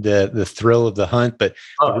the thrill of the hunt, but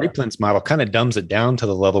the Replens model kind of dumbs it down to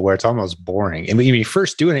the level where it's almost boring. And when you're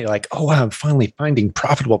first doing it, you're like, oh, wow, I'm finally finding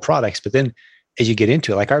profitable products. But then as you get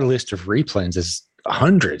into it, like our list of Replens is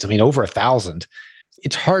hundreds. Over 1,000.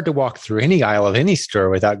 It's hard to walk through any aisle of any store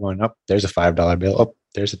without going, oh, there's a $5 bill. Oh,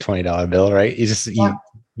 there's a $20 bill, right?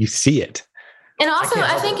 You see it. And also,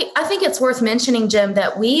 I think it's worth mentioning, Jim,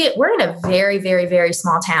 that we're in a very, very, very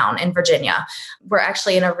small town in Virginia. We're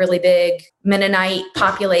actually in a really big Mennonite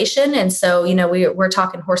population. And so, we're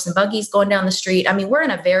talking horse and buggies going down the street. We're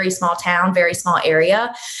in a very small town, very small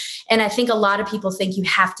area. And I think a lot of people think you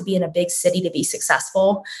have to be in a big city to be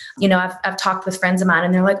successful. I've talked with friends of mine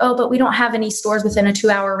and they're like, oh, but we don't have any stores within a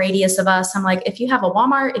 2-hour radius of us. I'm like, if you have a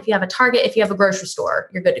Walmart, if you have a Target, if you have a grocery store,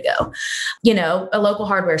 you're good to go. A local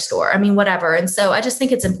hardware store, whatever. And so I just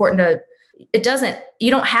think it's important you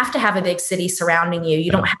don't have to have a big city surrounding you.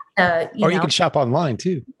 You don't have to, you can shop online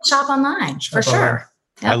too. Shop online for sure.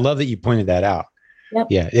 Yep. I love that you pointed that out. Yep.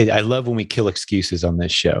 Yeah. I love when we kill excuses on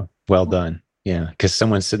this show. Well done. Yeah. Because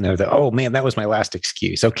someone's sitting there that, oh man, that was my last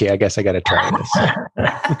excuse. Okay. I guess I got to try this.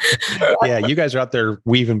 Yeah. You guys are out there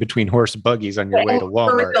weaving between horse and buggies on your way to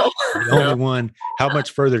Walmart. The only one. How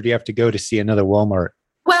much further do you have to go to see another Walmart?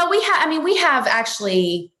 Well, we have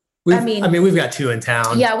actually, we've got 2 in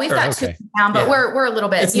town. Yeah, we've got 2 in town, but we're a little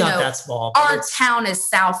bit, it's not that small. Our town is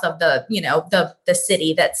south of the, the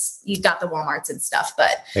city you've got the Walmarts and stuff,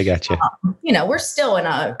 but I got you. We're still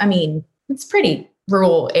in it's pretty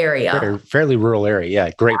rural area. Fairly rural area.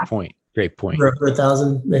 Yeah. Great point. Great point.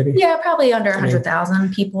 100,000 maybe. Yeah, probably under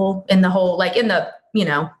 100,000 people in the whole, in the,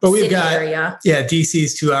 but we've city got area. Yeah.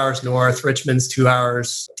 DC's 2 hours north, Richmond's 2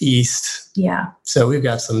 hours east. Yeah. So we've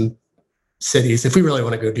got some cities. If we really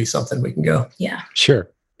want to go do something, we can go. Yeah. Sure.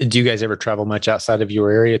 Do you guys ever travel much outside of your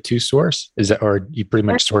area to source? Or you pretty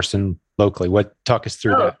much sourcing locally? Talk us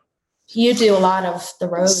through that. You do a lot of the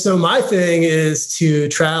road. So my thing is to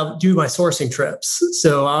do my sourcing trips.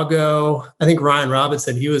 So I'll go, I think Ryan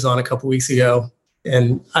Robinson, he was on a couple weeks ago,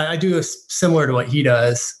 and I do similar to what he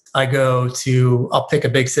does. I'll pick a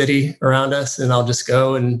big city around us and I'll just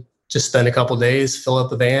go and just spend a couple days, fill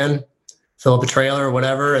up a van, fill up a trailer or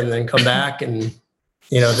whatever, and then come back. And,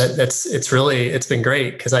 it's been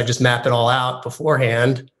great because I just map it all out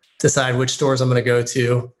beforehand, decide which stores I'm going to go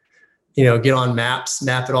to, get on maps,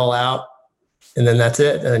 map it all out, and then that's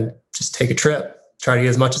it. And just take a trip, try to get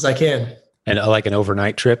as much as I can. And like an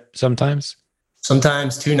overnight trip sometimes?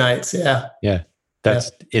 Sometimes 2 nights. Yeah. Yeah.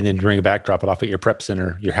 And then bring it back, drop it off at your prep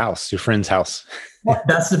center, your house, your friend's house.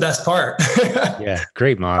 That's the best part. Yeah.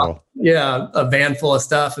 Great model. Yeah. A van full of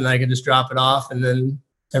stuff and I can just drop it off and then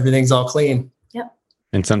everything's all clean. Yep.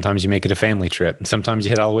 And sometimes you make it a family trip and sometimes you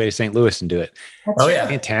head all the way to St. Louis and do it. Yeah.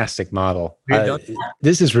 Fantastic model.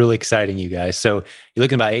 This is really exciting, you guys. So you're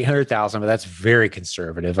looking about 800,000, but that's very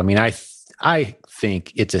conservative. I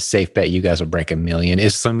think it's a safe bet you guys will break 1 million.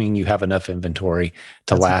 Assuming you have enough inventory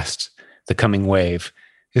to last the coming wave.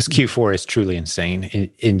 This Q4 is truly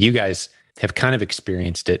insane. And you guys have kind of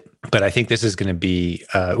experienced it, but I think this is going to be,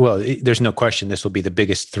 there's no question this will be the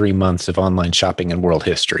biggest 3 months of online shopping in world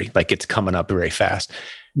history. Like it's coming up very fast.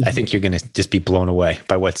 Mm-hmm. I think you're going to just be blown away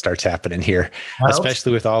by what starts happening here,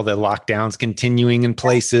 especially with all the lockdowns continuing in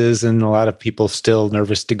places and a lot of people still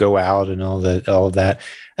nervous to go out and all of that.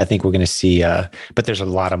 I think we're going to see, but there's a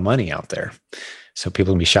lot of money out there. So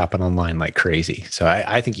people can be shopping online like crazy. So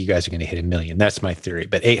I think you guys are going to hit 1 million. That's my theory.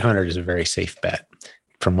 But 800 is a very safe bet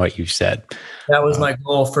from what you've said. That was my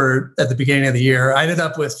goal at the beginning of the year. I ended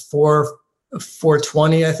up with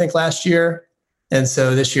 420, I think, last year. And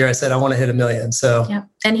so this year I said, I want to hit 1 million. So yeah.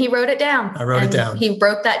 And he wrote it down. I wrote it down. He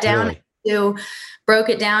broke that down. Really? Broke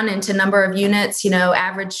it down into number of units,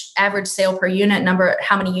 average sale per unit,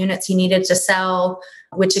 how many units he needed to sell,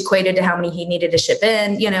 which equated to how many he needed to ship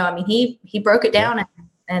in. He broke it down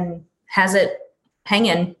and has it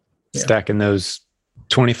hanging. Stacking those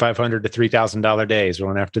 $2,500 to $3,000 days,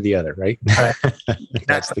 one after the other, right?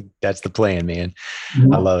 That's the plan, man.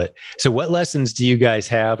 Mm-hmm. I love it. So what lessons do you guys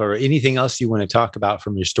have, or anything else you want to talk about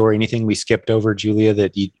from your story? Anything we skipped over, Julia,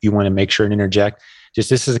 that you want to make sure and interject? Just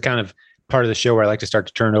this is a kind of part of the show where I like to start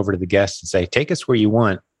to turn over to the guests and say, take us where you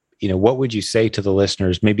want. What would you say to the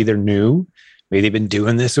listeners? Maybe they're new, maybe they've been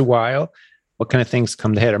doing this a while. What kind of things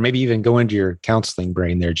come to head? Or maybe even go into your counseling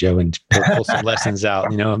brain there, Joe, and pull some lessons out.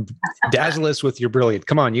 Dazzle us with your brilliant.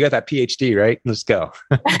 Come on, you got that PhD, right? Let's go.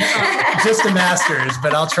 Just a master's,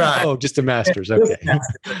 but I'll try. Oh, just a master's. Okay.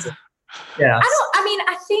 Yeah.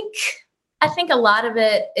 I think a lot of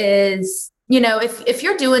it is, if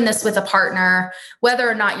you're doing this with a partner, whether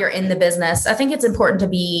or not you're in the business, I think it's important to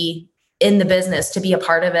be in the business, to be a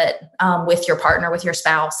part of it with your partner, with your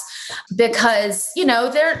spouse, because,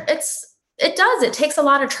 it takes a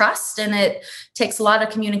lot of trust and it takes a lot of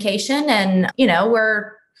communication. And,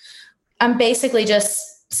 I'm basically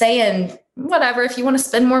just saying, whatever, if you want to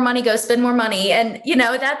spend more money, go spend more money. And, you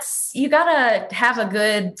got to have a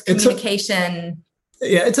good communication.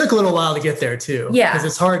 It took a little while to get there too. Yeah. Because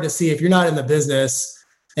it's hard to see if you're not in the business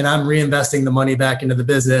and I'm reinvesting the money back into the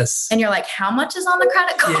business. And you're like, how much is on the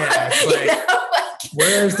credit card? Yeah,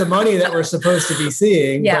 where's the money that we're supposed to be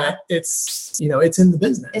seeing? Yeah. But it's in the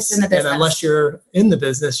business. It's in the business. And unless you're in the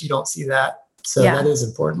business, you don't see that. So that is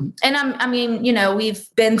important. And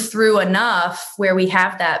we've been through enough where we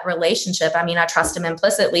have that relationship. I trust him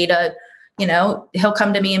implicitly to, he'll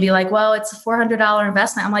come to me and be like, well, it's a $400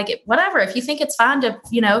 investment. I'm like, whatever, if you think it's fine to,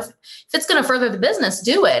 if it's going to further the business,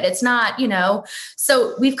 do it. It's not,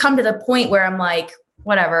 so we've come to the point where I'm like,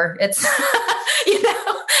 whatever, it's,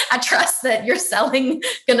 I trust that you're selling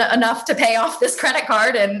enough to pay off this credit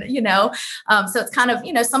card. And, so it's kind of,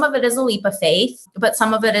 some of it is a leap of faith, but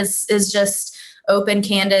some of it is just open,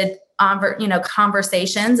 candid,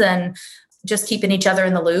 conversations and just keeping each other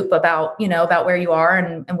in the loop about where you are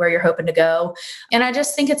and where you're hoping to go. And I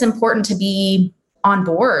just think it's important to be on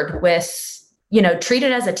board with, treat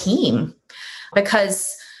it as a team,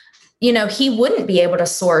 because, he wouldn't be able to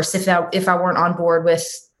source if I weren't on board with,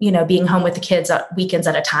 being home with the kids at weekends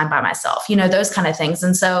at a time by myself, those kind of things.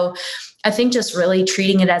 And so I think just really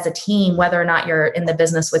treating it as a team, whether or not you're in the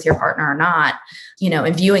business with your partner or not,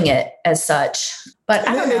 and viewing it as such. But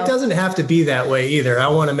I don't know. It doesn't have to be that way either. I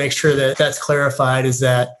want to make sure that that's clarified, is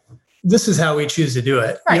that this is how we choose to do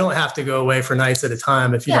it. Right. You don't have to go away for nights at a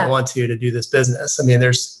time if you don't want to do this business.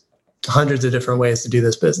 There's hundreds of different ways to do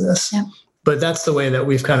this business. Yeah. But that's the way that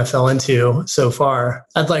we've kind of fell into so far.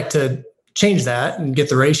 I'd like to change that and get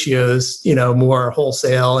the ratios, more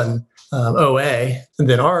wholesale and OA and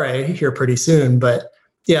then RA here pretty soon. But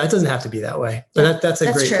it doesn't have to be that way. But that's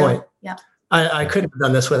a great point. Yeah. I couldn't have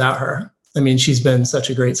done this without her. She's been such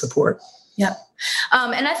a great support. Yeah.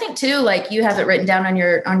 And I think too, like you have it written down on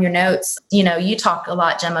your notes, you talk a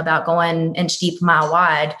lot, Jim, about going inch deep, mile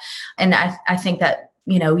wide. And I think that,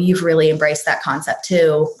 you've really embraced that concept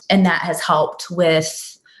too. And that has helped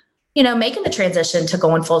with, making the transition to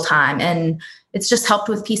going full time. And it's just helped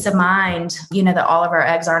with peace of mind, that all of our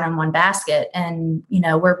eggs aren't in one basket. And,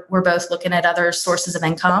 we're both looking at other sources of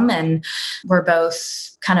income, and we're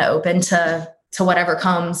both kind of open to whatever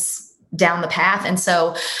comes down the path. And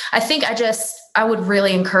so I think I would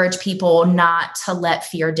really encourage people not to let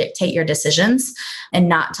fear dictate your decisions, and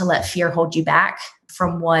not to let fear hold you back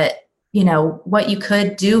from what you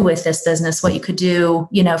could do with this business, what you could do,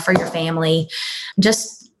 for your family.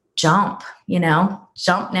 Just jump now,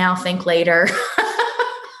 think later.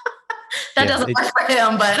 That doesn't work for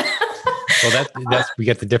him, but. Well, that's we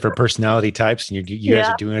get the different personality types, and you guys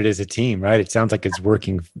are doing it as a team, right? It sounds like it's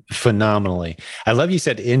working phenomenally. I love you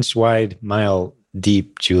said inch wide, mile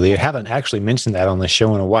deep, Julia. I haven't actually mentioned that on the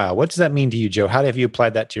show in a while. What does that mean to you, Joe? How have you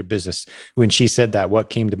applied that to your business? When she said that, what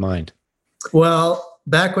came to mind? Well,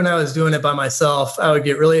 back when I was doing it by myself, I would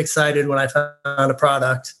get really excited when I found a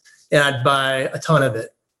product, and I'd buy a ton of it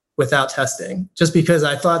without testing, just because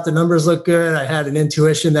I thought the numbers looked good. I had an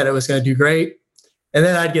intuition that it was going to do great. And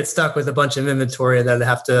then I'd get stuck with a bunch of inventory that I'd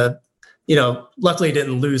have to, luckily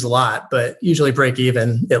didn't lose a lot, but usually break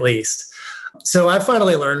even at least. So I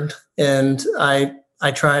finally learned, and I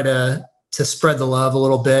try to spread the love a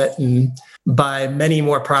little bit and buy many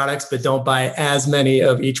more products, but don't buy as many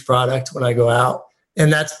of each product when I go out.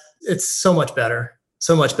 And it's so much better.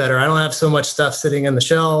 So much better. I don't have so much stuff sitting in the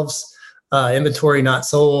shelves. inventory not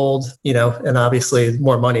sold, and obviously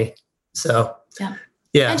more money. So,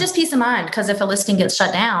 yeah. And just peace of mind, because if a listing gets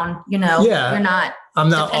shut down, you're not I'm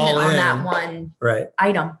not dependent all on in. that one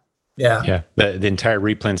item. Yeah. Yeah. The entire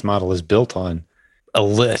replens model is built on a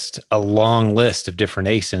long list of different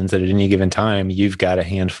ASINs that at any given time, you've got a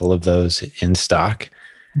handful of those in stock.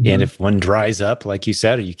 Mm-hmm. And if one dries up, like you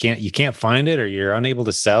said, or you can't find it, or you're unable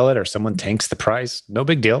to sell it, or someone tanks the price, no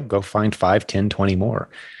big deal. Go find 5, 10, 20 more.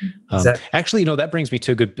 Exactly. Actually, that brings me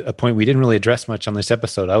to a point we didn't really address much on this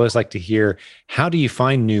episode. I always like to hear, how do you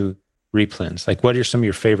find new replens? Like, what are some of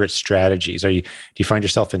your favorite strategies? Do you find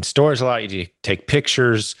yourself in stores a lot? Do you take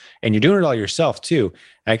pictures? And you're doing it all yourself too.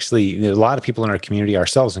 Actually, a lot of people in our community,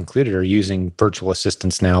 ourselves included, are using virtual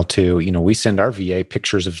assistants now too. We send our VA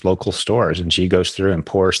pictures of local stores, and she goes through and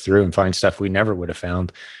pours through and finds stuff we never would have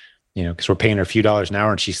found, because we're paying her a few dollars an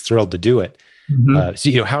hour and she's thrilled to do it. Mm-hmm.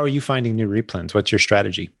 So, how are you finding new replens? What's your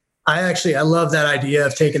strategy? I love that idea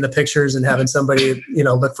of taking the pictures and having somebody,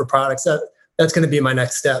 look for products. That's going to be my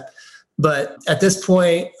next step. But at this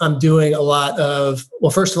point, I'm doing a lot of,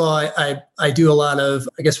 first of all, I do a lot of,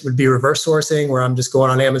 I guess it would be reverse sourcing, where I'm just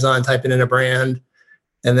going on Amazon, typing in a brand,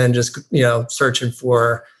 and then just, searching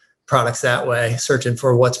for products that way, searching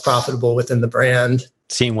for what's profitable within the brand.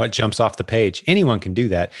 Seeing what jumps off the page. Anyone can do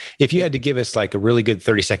that. If you had to give us like a really good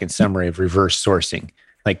 30-second summary of reverse sourcing,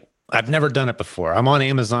 like, I've never done it before. I'm on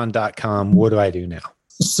Amazon.com. What do I do now?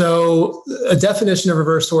 So a definition of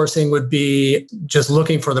reverse sourcing would be just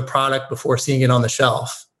looking for the product before seeing it on the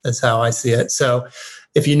shelf. That's how I see it. So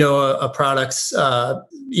if you know a product's,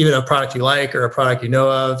 even a product you like or a product you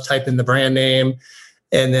know of, type in the brand name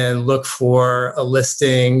and then look for a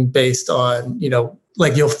listing based on,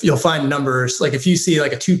 like you'll find numbers. Like if you see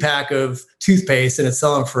like a 2-pack of toothpaste and it's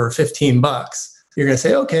selling for $15, you're going to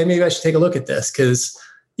say, okay, maybe I should take a look at this, because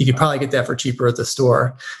you could probably get that for cheaper at the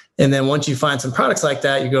store. And then once you find some products like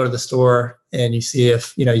that, you go to the store and you see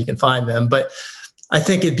if, you can find them. But I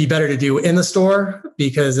think it'd be better to do in the store,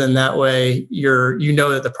 because then that way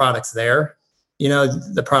that the product's there,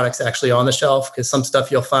 the product's actually on the shelf, because some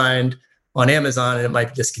stuff you'll find on Amazon and it might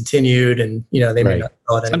be discontinued, and, they may not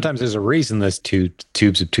sell it anymore. Sometimes there's a reason those 2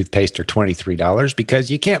 tubes of toothpaste are $23,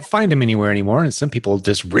 because you can't find them anywhere anymore. And some people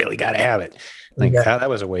just really got to have it. Like, that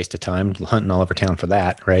was a waste of time hunting all over town for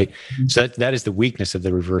that, right? Mm-hmm. So that is the weakness of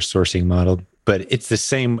the reverse sourcing model. But it's the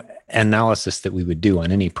same analysis that we would do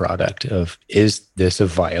on any product of, is this a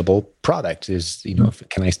viable product?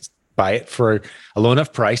 Can I buy it for a low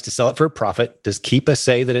enough price to sell it for a profit? Does Keepa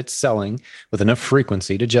say that it's selling with enough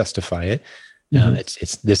frequency to justify it? Mm-hmm.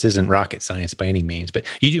 This isn't rocket science by any means, but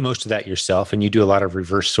you do most of that yourself, and you do a lot of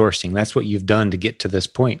reverse sourcing. That's what you've done to get to this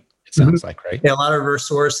point. Sounds like, right? Yeah, a lot of reverse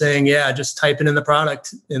sourcing. Yeah, just typing in the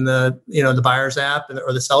product in the the buyer's app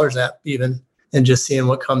or the seller's app even, and just seeing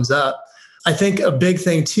what comes up. I think a big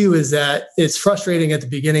thing too is that it's frustrating at the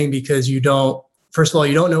beginning, because first of all,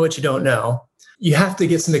 you don't know what you don't know. You have to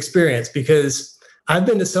get some experience, because I've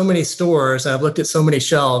been to so many stores and I've looked at so many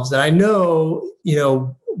shelves that I know,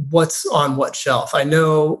 what's on what shelf.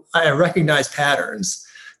 I recognize patterns.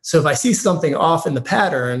 So if I see something off in the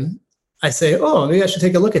pattern, I say, oh, maybe I should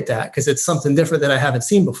take a look at that, because it's something different that I haven't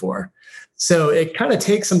seen before. So it kind of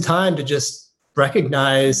takes some time to just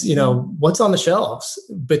recognize, what's on the shelves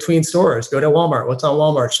between stores. Go to Walmart, what's on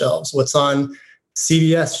Walmart shelves, what's on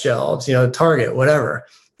CVS shelves, Target, whatever.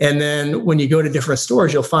 And then when you go to different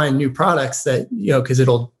stores, you'll find new products that, because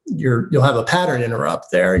you'll have a pattern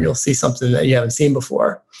interrupt there, and you'll see something that you haven't seen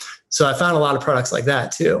before. So I found a lot of products like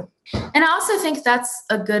that too. And I also think that's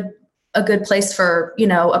a good place for,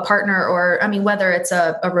 a partner, or, whether it's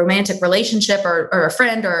a romantic relationship or a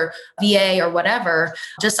friend or VA or whatever,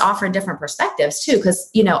 just offering different perspectives too. Cause,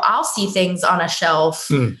 I'll see things on a shelf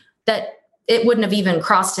that it wouldn't have even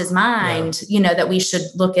crossed his mind, that we should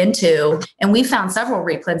look into. And we found several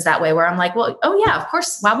replens that way, where I'm like, well, oh yeah, of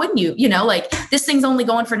course. Why wouldn't you? This thing's only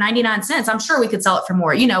going for 99 cents. I'm sure we could sell it for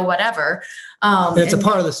more, whatever. And it's a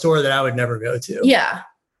part of the store that I would never go to. Yeah.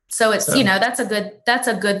 So it's, that's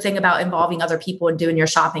a good thing about involving other people and doing your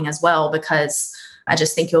shopping as well, because I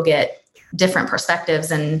just think you'll get different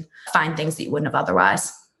perspectives and find things that you wouldn't have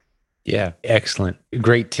otherwise. Yeah. Excellent.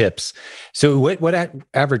 Great tips. So what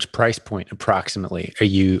average price point approximately are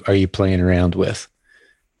you playing around with?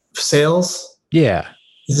 Sales? Yeah.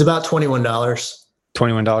 It's about $21.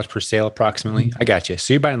 $21 per sale approximately. Mm-hmm. I got you.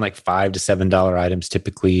 So you're buying like $5 to $7 items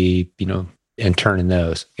typically, and turning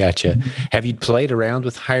those. Gotcha. Mm-hmm. Have you played around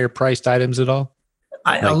with higher priced items at all?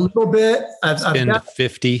 A little bit. I've got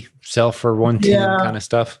 50, sell for 110 kind of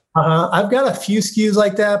stuff. I've got a few SKUs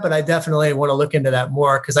like that, but I definitely want to look into that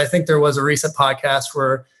more, because I think there was a recent podcast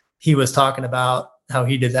where he was talking about how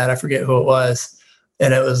he did that. I forget who it was.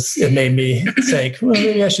 And it made me think, well,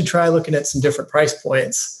 maybe I should try looking at some different price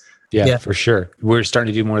points. Yeah, for sure. We're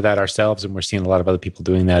starting to do more of that ourselves, and we're seeing a lot of other people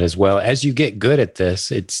doing that as well. As you get good at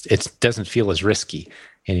this, it doesn't feel as risky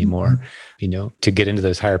anymore, to get into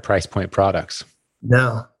those higher price point products.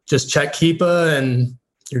 No, just check Keepa and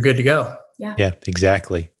you're good to go. Yeah,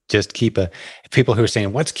 exactly. Just Keepa. People who are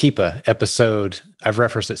saying, what's Keepa? Episode, I've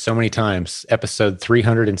referenced it so many times, episode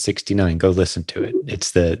 369. Go listen to it.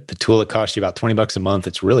 It's the tool that costs you about $20 a month.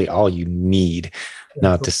 It's really all you need.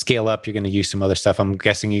 Now, to scale up, you're going to use some other stuff. I'm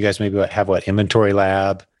guessing you guys maybe have Inventory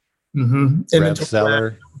Lab,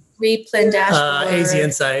 RevSeller, Replan Dashboard, AZ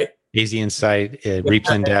Insight. AZ Insight,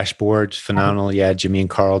 Replan Dashboard, phenomenal. Yeah, Jimmy and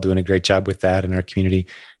Carl doing a great job with that in our community.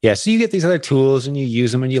 Yeah, so you get these other tools and you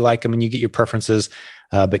use them and you like them and you get your preferences.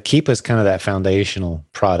 But Keepa is kind of that foundational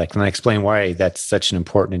product. And I explain why that's such an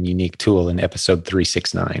important and unique tool in episode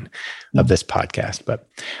 369 of this podcast. But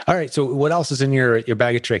all right, so what else is in your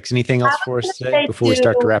bag of tricks? Anything else for us today before we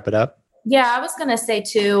start to wrap it up? Yeah, I was going to say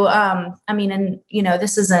too,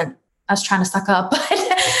 this isn't us trying to suck up, but,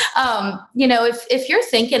 if you're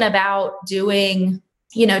thinking about doing,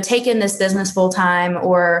 taking this business full time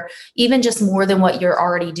or even just more than what you're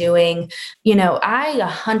already doing, I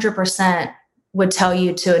 100% would tell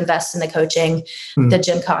you to invest in the coaching, the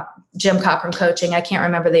Jim Cochran coaching. I can't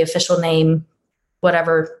remember the official name,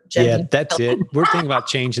 whatever. Jim. Yeah, that's it. We're thinking about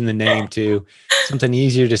changing the name to something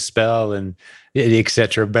easier to spell and et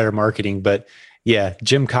cetera, better marketing. But yeah,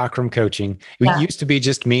 Jim Cochran coaching. It used to be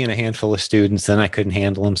just me and a handful of students. Then I couldn't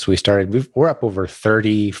handle them. So we started, we're up over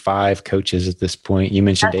 35 coaches at this point. You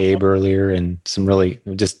mentioned Abe earlier and some really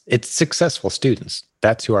it's successful students.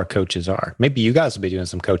 That's who our coaches are. Maybe you guys will be doing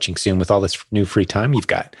some coaching soon with all this new free time you've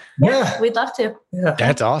got. Yeah, we'd love to. Yeah.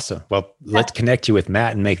 That's awesome. Well, let's connect you with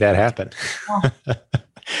Matt and make that happen.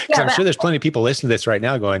 I'm sure there's plenty of people listening to this right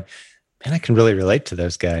now going, man, I can really relate to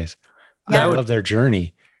those guys. I love their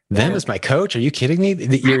journey. Them as my coach? Are you kidding me?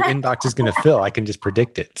 Your inbox is going to fill. I can just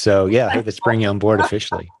predict it. So yeah, let's bring you on board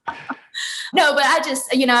officially. No, but I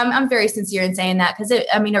just, I'm very sincere in saying that because it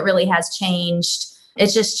really has changed.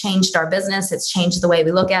 It's just changed our business. It's changed the way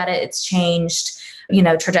we look at it. It's changed,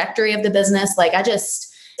 trajectory of the business.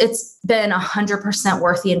 It's been 100%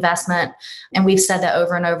 worth the investment. And we've said that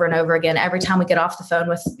over and over and over again. Every time we get off the phone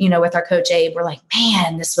with, with our coach, Abe, we're like,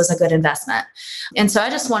 man, this was a good investment. And so I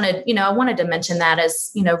just wanted, I wanted to mention that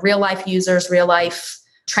as, real life users, real life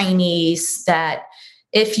trainees, that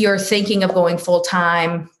if you're thinking of going full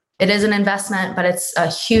time, it is an investment, but it's a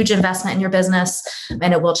huge investment in your business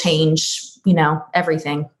and it will change,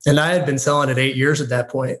 everything. And I had been selling it 8 years at that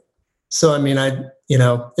point. So,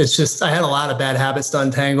 it's just, I had a lot of bad habits to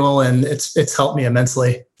untangle and it's helped me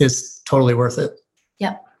immensely. It's totally worth it.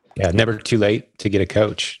 Yep. Yeah. Never too late to get a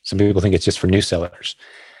coach. Some people think it's just for new sellers.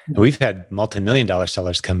 And we've had multi-million-dollar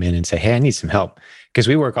sellers come in and say, hey, I need some help. Because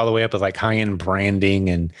we work all the way up with high-end branding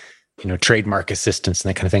and, trademark assistance and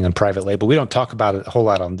that kind of thing on private label. We don't talk about it a whole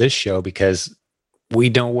lot on this show because we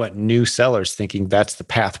don't want new sellers thinking that's the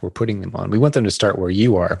path we're putting them on. We want them to start where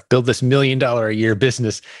you are, build this $1 million a year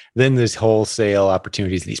business, then this wholesale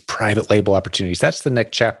opportunities, these private label opportunities. That's the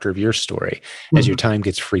next chapter of your story as your time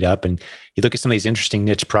gets freed up. And you look at some of these interesting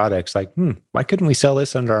niche products like, why couldn't we sell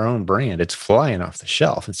this under our own brand? It's flying off the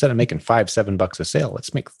shelf. Instead of making $5-7 a sale,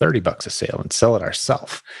 let's make $30 a sale and sell it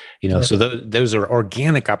ourselves. So those are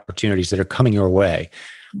organic opportunities that are coming your way.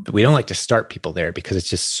 But we don't like to start people there because it's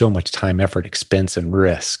just so much time, effort, expense, and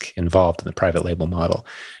risk involved in the private label model.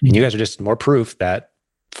 And you guys are just more proof that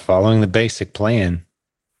following the basic plan,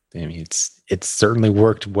 it's certainly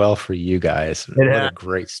worked well for you guys. What a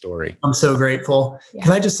great story. I'm so grateful. Yeah.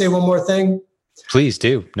 Can I just say one more thing? Please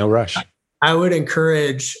do. No rush. I would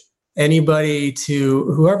encourage anybody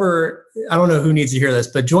whoever, I don't know who needs to hear this,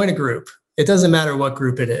 but join a group. It doesn't matter what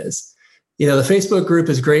group it is. The Facebook group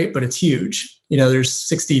is great, but it's huge. There's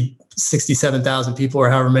 67,000 people or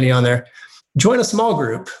however many on there. Join a small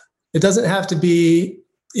group. It doesn't have to be,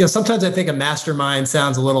 sometimes I think a mastermind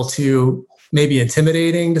sounds a little too maybe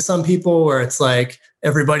intimidating to some people where it's like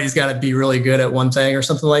everybody's got to be really good at one thing or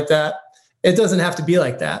something like that. It doesn't have to be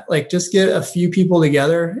like that. Just get a few people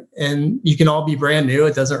together and you can all be brand new.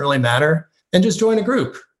 It doesn't really matter. And just join a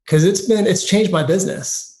group because it's changed my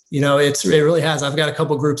business. It really has. I've got a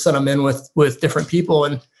couple groups that I'm in with different people.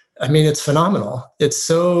 And it's phenomenal. It's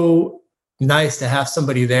so nice to have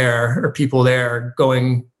somebody there or people there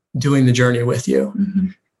doing the journey with you. Mm-hmm.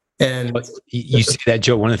 And you see that,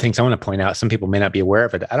 Joe, one of the things I want to point out, some people may not be aware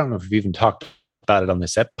of it. I don't know if we've even talked about it on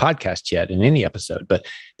this podcast yet in any episode, but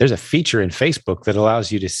there's a feature in Facebook that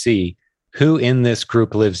allows you to see who in this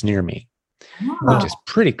group lives near me, which is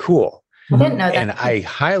pretty cool. I didn't know that. And I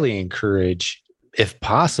highly encourage, if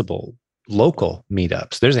possible, local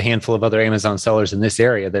meetups. There's a handful of other Amazon sellers in this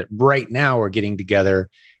area that right now are getting together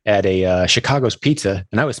at a Chicago's Pizza.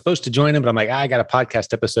 And I was supposed to join them, but I'm like, I got a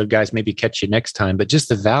podcast episode, guys, maybe catch you next time. But just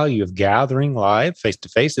the value of gathering live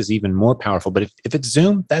face-to-face is even more powerful. But if it's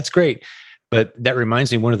Zoom, that's great. But that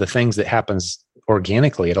reminds me, one of the things that happens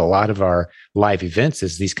organically at a lot of our live events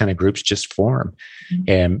is these kind of groups just form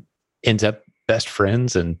and ends up best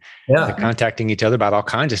friends and contacting each other about all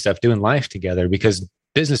kinds of stuff, doing life together, because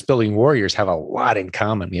business building warriors have a lot in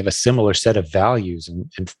common. We have a similar set of values,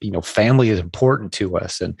 and family is important to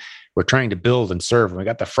us, and we're trying to build and serve. And we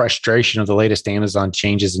got the frustration of the latest Amazon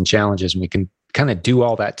changes and challenges, and we can kind of do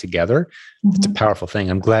all that together. It's a powerful thing.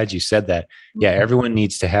 I'm glad you said that. Yeah, everyone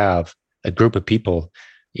needs to have a group of people,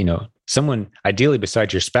 someone ideally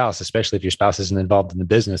besides your spouse, especially if your spouse isn't involved in the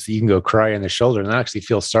business, that you can go cry on their shoulder and actually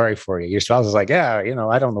feel sorry for you. Your spouse is like, I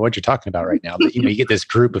don't know what you're talking about right now. But, you get this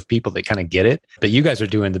group of people that kind of get it, but you guys are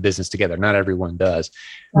doing the business together. Not everyone does.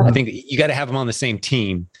 I think you got to have them on the same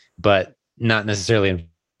team, but not necessarily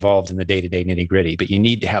involved in the day-to-day nitty-gritty. But you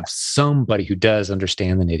need to have somebody who does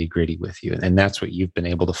understand the nitty-gritty with you. And that's what you've been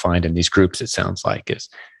able to find in these groups, it sounds like, is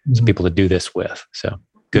some people to do this with. So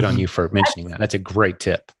good on you for mentioning that. That's a great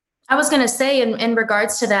tip. I was going to say in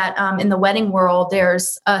regards to that, in the wedding world,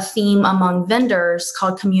 there's a theme among vendors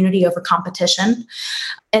called community over competition.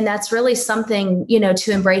 And that's really something,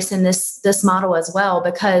 to embrace in this model as well,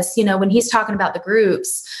 because, when he's talking about the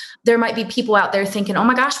groups, there might be people out there thinking, oh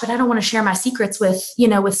my gosh, but I don't want to share my secrets with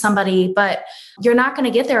somebody, but you're not going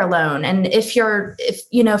to get there alone. And if you're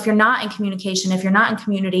not in communication, if you're not in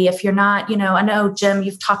community, if you're not, I know, Jim,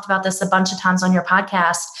 you've talked about this a bunch of times on your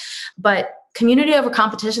podcast, but community over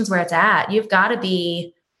competition is where it's at. You've got to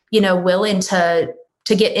be, willing to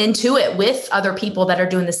get into it with other people that are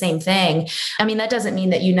doing the same thing. I mean, that doesn't mean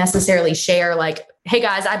that you necessarily share like, hey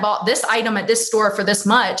guys, I bought this item at this store for this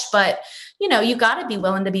much, but you got to be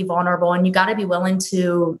willing to be vulnerable, and you got to be willing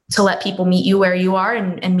to let people meet you where you are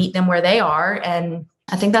and meet them where they are. And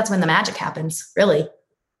I think that's when the magic happens, really.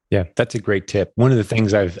 Yeah, that's a great tip. One of the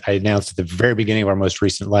things I announced at the very beginning of our most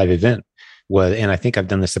recent live event was, and I think I've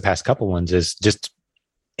done this the past couple ones, is just,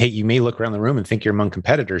 hey, you may look around the room and think you're among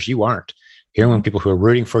competitors. You aren't. You're among people who are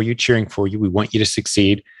rooting for you, cheering for you. We want you to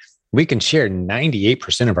succeed. We can share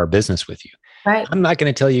 98% of our business with you. Right. I'm not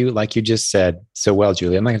going to tell you, like you just said so well,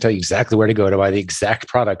 Julie, I'm not going to tell you exactly where to go to buy the exact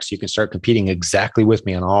products so you can start competing exactly with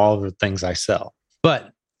me on all the things I sell.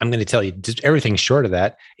 But I'm going to tell you just everything short of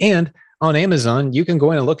that. And on Amazon, you can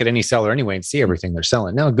go in and look at any seller anyway and see everything they're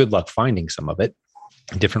selling. Now, good luck finding some of it.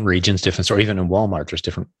 Different regions, different store, even in Walmart, there's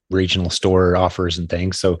different regional store offers and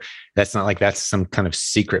things. So that's not like that's some kind of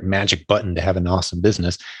secret magic button to have an awesome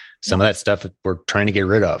business. Some of that stuff we're trying to get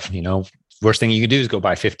rid of. Worst thing you can do is go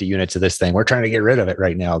buy 50 units of this thing. We're trying to get rid of it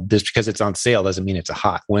right now. Just because it's on sale doesn't mean it's a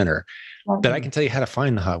hot winner. But I can tell you how to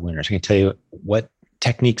find the hot winners. I can tell you what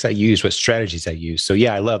techniques I use, what strategies I use. So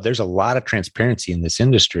yeah, there's a lot of transparency in this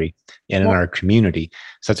industry and in our community.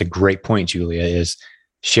 So that's a great point, Julia, is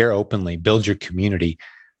share openly, build your community,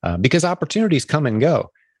 because opportunities come and go,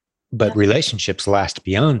 but relationships last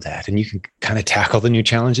beyond that. And you can kind of tackle the new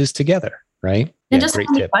challenges together, right? And just an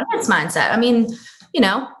abundance mindset. I mean,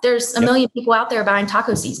 there's a million people out there buying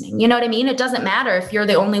taco seasoning. You know what I mean? It doesn't matter if you're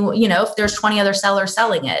the only, if there's 20 other sellers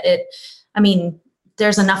selling it.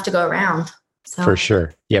 There's enough to go around. So. For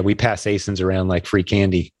sure. Yeah. We pass ASINs around like free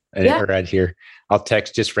candy right here. I'll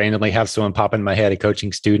text just randomly, have someone pop in my head, a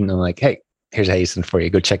coaching student. I'm like, hey, here's a ASIN for you.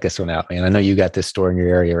 Go check this one out, man. I know you got this store in your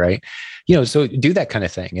area, right? So do that kind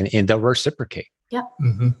of thing and they'll reciprocate. Yep.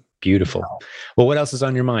 Mm-hmm. Beautiful. Well, what else is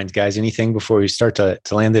on your mind, guys? Anything before we start to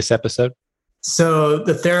land this episode? So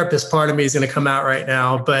the therapist part of me is going to come out right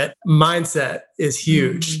now, but mindset is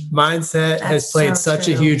huge. Mindset has played such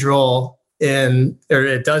a huge role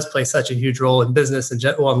it does play such a huge role in business and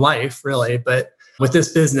in life, really. But with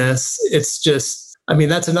this business, it's just,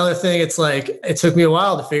 that's another thing. It's like, it took me a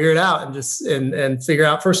while to figure it out and figure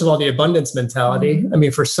out, first of all, the abundance mentality.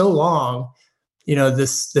 For so long,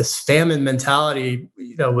 this famine mentality,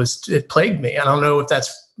 it plagued me. I don't know if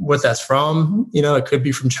that's what that's from. It could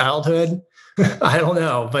be from childhood. I don't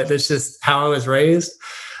know, but that's just how I was raised.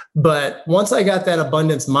 But once I got that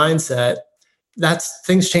abundance mindset,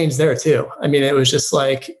 things changed there too. It was just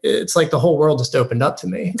like, it's like the whole world just opened up to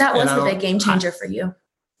me. That was the big game changer for you.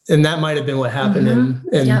 And that might've been what happened in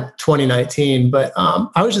 2019. But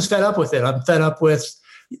I was just fed up with it. I'm fed up with,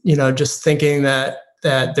 just thinking that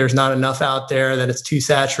there's not enough out there, that it's too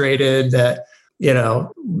saturated, that,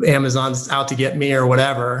 Amazon's out to get me or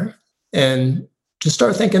whatever. And just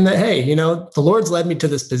start thinking that, hey, the Lord's led me to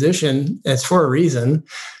this position. It's for a reason.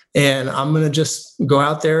 and I'm going to just go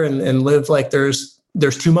out there and live like there's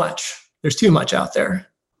too much. There's too much out there.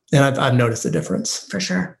 And I've noticed a difference. For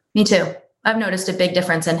sure. Me too. I've noticed a big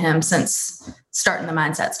difference in him since starting the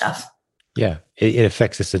mindset stuff. Yeah, it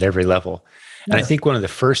affects us at every level. And I think one of the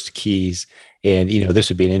first keys, and this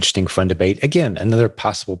would be an interesting, fun debate. Again, another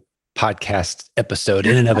possible podcast episode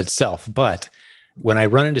in and of itself. But when I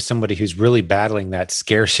run into somebody who's really battling that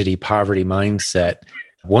scarcity, poverty mindset,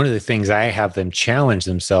 one of the things I have them challenge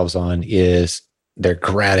themselves on is their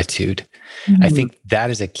gratitude. I think that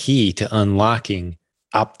is a key to unlocking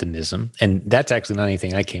optimism. And that's actually not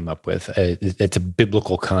anything I came up with. It's a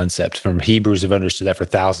biblical concept. From Hebrews have understood that for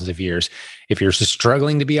thousands of years. If you're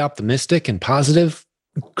struggling to be optimistic and positive,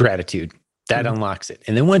 gratitude, that unlocks it.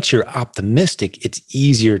 And then once you're optimistic, it's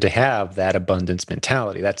easier to have that abundance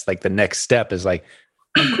mentality. That's like the next step is like,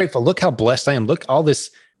 I'm grateful. Look how blessed I am. Look, all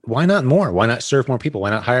this. Why not more? Why not serve more people? Why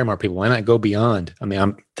not hire more people? Why not go beyond? I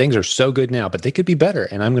mean, things are so good now, but they could be better.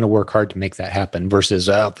 And I'm going to work hard to make that happen versus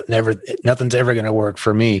nothing's ever going to work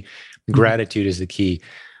for me. Gratitude is the key.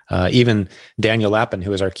 Even Daniel Lappin, who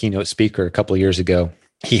was our keynote speaker a couple of years ago,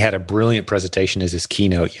 he had a brilliant presentation as his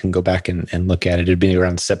keynote. You can go back and look at it. It'd been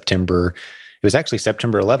around September. It was actually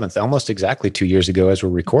September 11th, almost exactly 2 years ago as we're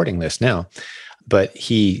recording this now. But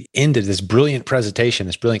he ended this brilliant presentation,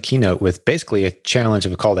 this brilliant keynote with basically a challenge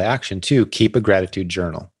of a call to action to keep a gratitude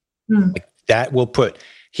journal. Like that will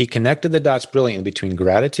he connected the dots brilliantly between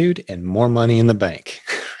gratitude and more money in the bank,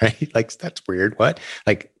 right? Like that's weird. What?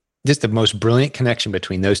 Like just the most brilliant connection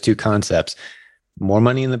between those two concepts. More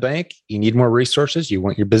money in the bank, you need more resources. You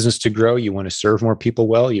want your business to grow. You want to serve more people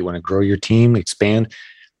well. You want to grow your team, expand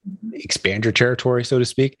your territory, so to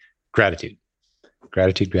speak. Gratitude.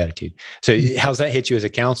 So how's that hit you as a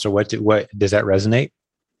counselor? What does that resonate?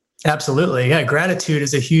 Absolutely. Yeah. Gratitude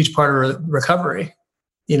is a huge part of recovery.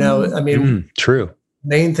 I mean, true.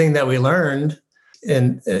 Main thing that we learned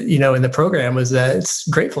in the program was that it's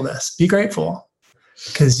gratefulness. Be grateful.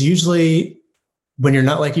 Because usually when you're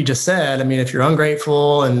not, like you just said, I mean, if you're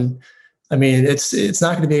ungrateful and I mean, it's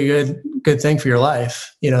not going to be a good thing for your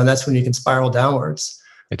life, and that's when you can spiral downwards.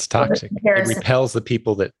 It's toxic. It repels the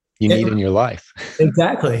people that you need in your life.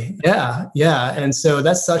 Exactly. Yeah. Yeah. And so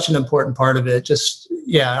that's such an important part of it.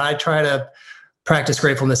 I try to practice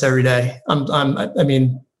gratefulness every day.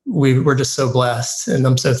 We're just so blessed and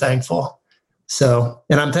I'm so thankful. And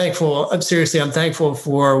I'm thankful. I'm thankful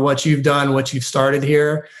for what you've done, what you've started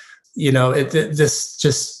here.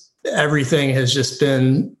 Everything has just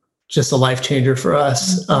been just a life changer for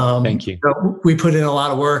us. Thank you. We put in a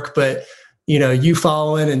lot of work, but you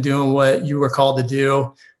following and doing what you were called to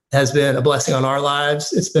do has been a blessing on our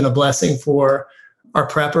lives. It's been a blessing for our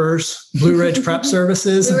preppers, Blue Ridge Prep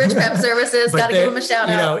Services. Blue Ridge Prep Services, got to give him a shout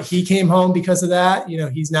out. He came home because of that.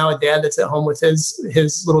 He's now a dad that's at home with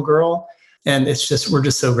his little girl. And we're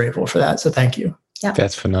just so grateful for that. So thank you. Yeah.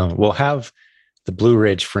 That's phenomenal. We'll have the Blue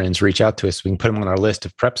Ridge friends reach out to us. We can put them on our list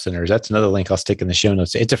of prep centers. That's another link I'll stick in the show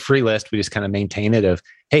notes. It's a free list. We just kind of maintain it of,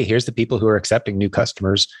 hey, here's the people who are accepting new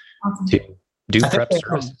customers to do prep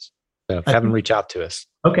services. So have them reach out to us.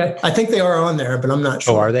 Okay. I think they are on there, but I'm not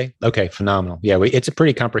sure. Oh, are they? Okay. Phenomenal. Yeah. It's a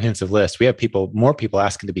pretty comprehensive list. We have more people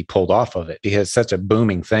asking to be pulled off of it because it's such a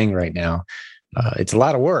booming thing right now. It's a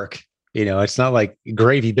lot of work. It's not like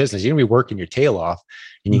gravy business. You're going to be working your tail off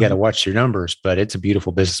and you got to watch your numbers, but it's a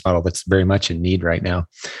beautiful business model that's very much in need right now.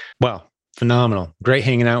 Well, phenomenal. Great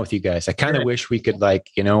hanging out with you guys. I kind of wish we could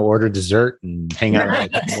order dessert and hang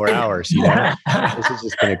out for more hours. This has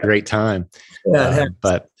just been a great time. Yeah,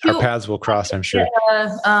 but our paths will cross, I'm sure.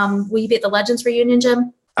 Will you be at the Legends reunion,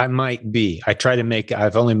 Jim? I might be.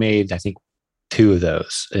 I've only made, I think, 2 of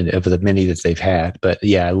those of the many that they've had. But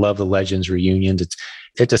yeah, I love the Legends reunions.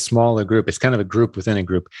 It's a smaller group. It's kind of a group within a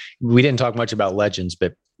group. We didn't talk much about Legends,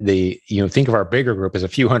 but think of our bigger group as a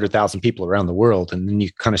few 100,000 people around the world. And then you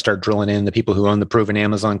kind of start drilling in the people who own the Proven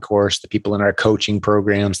Amazon course, the people in our coaching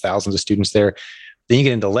programs, thousands of students there. Then you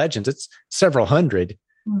get into Legends, it's several hundred,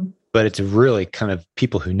 but it's really kind of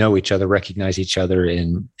people who know each other, recognize each other,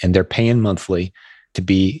 and they're paying monthly to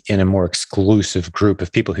be in a more exclusive group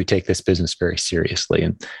of people who take this business very seriously.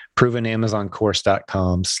 And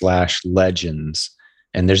provenamazoncourse.com/legends.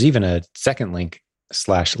 And there's even a second link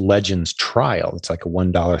 /legends trial. It's like a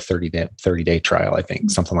 $1 30-day trial, I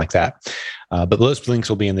think, something like that. But those links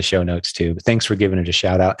will be in the show notes too. But thanks for giving it a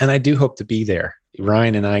shout out. And I do hope to be there.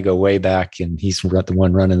 Ryan and I go way back, and he's the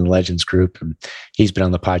one running the Legends group. And he's been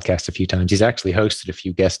on the podcast a few times. He's actually hosted a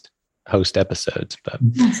few guest host episodes. But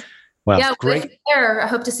Well, yeah, great. There. I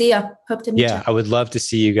hope to see you. Hope to meet you. Yeah, I would love to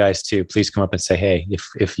see you guys too. Please come up and say, hey,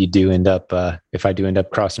 if you do end up, if I do end up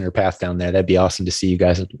crossing your path down there, that'd be awesome to see you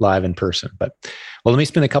guys live in person. But well, let me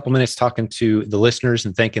spend a couple minutes talking to the listeners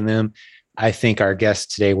and thanking them. I think our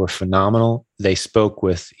guests today were phenomenal. They spoke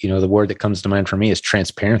with, the word that comes to mind for me is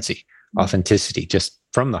transparency, authenticity, just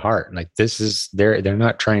from the heart. Like they're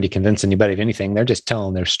not trying to convince anybody of anything. They're just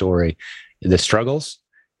telling their story. The struggles,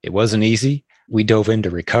 it wasn't easy. We dove into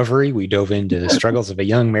recovery. We dove into the struggles of a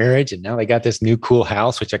young marriage. And now they got this new cool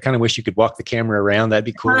house, which I kind of wish you could walk the camera around. That'd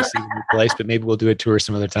be cool to see the new place, but maybe we'll do a tour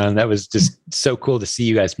some other time. That was just so cool to see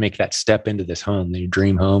you guys make that step into this home, your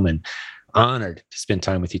dream home, and honored to spend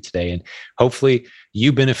time with you today. And hopefully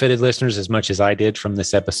you benefited, listeners, as much as I did from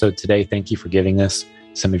this episode today. Thank you for giving us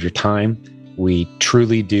some of your time. We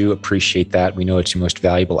truly do appreciate that. We know it's your most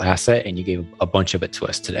valuable asset, and you gave a bunch of it to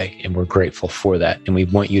us today, and we're grateful for that. And we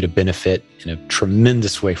want you to benefit in a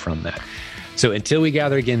tremendous way from that. So until we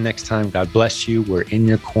gather again next time, God bless you. We're in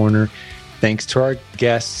your corner. Thanks to our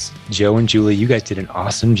guests, Joe and Julie. You guys did an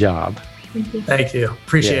awesome job. Thank you.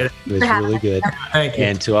 Appreciate it. It was really good. Thank you.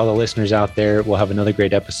 And to all the listeners out there, we'll have another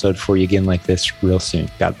great episode for you again like this real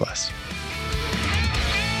soon. God bless.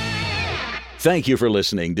 Thank you for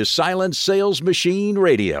listening to Silent Sales Machine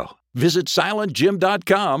Radio. Visit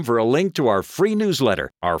silentjim.com for a link to our free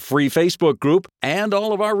newsletter, our free Facebook group, and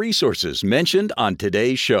all of our resources mentioned on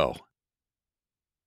today's show.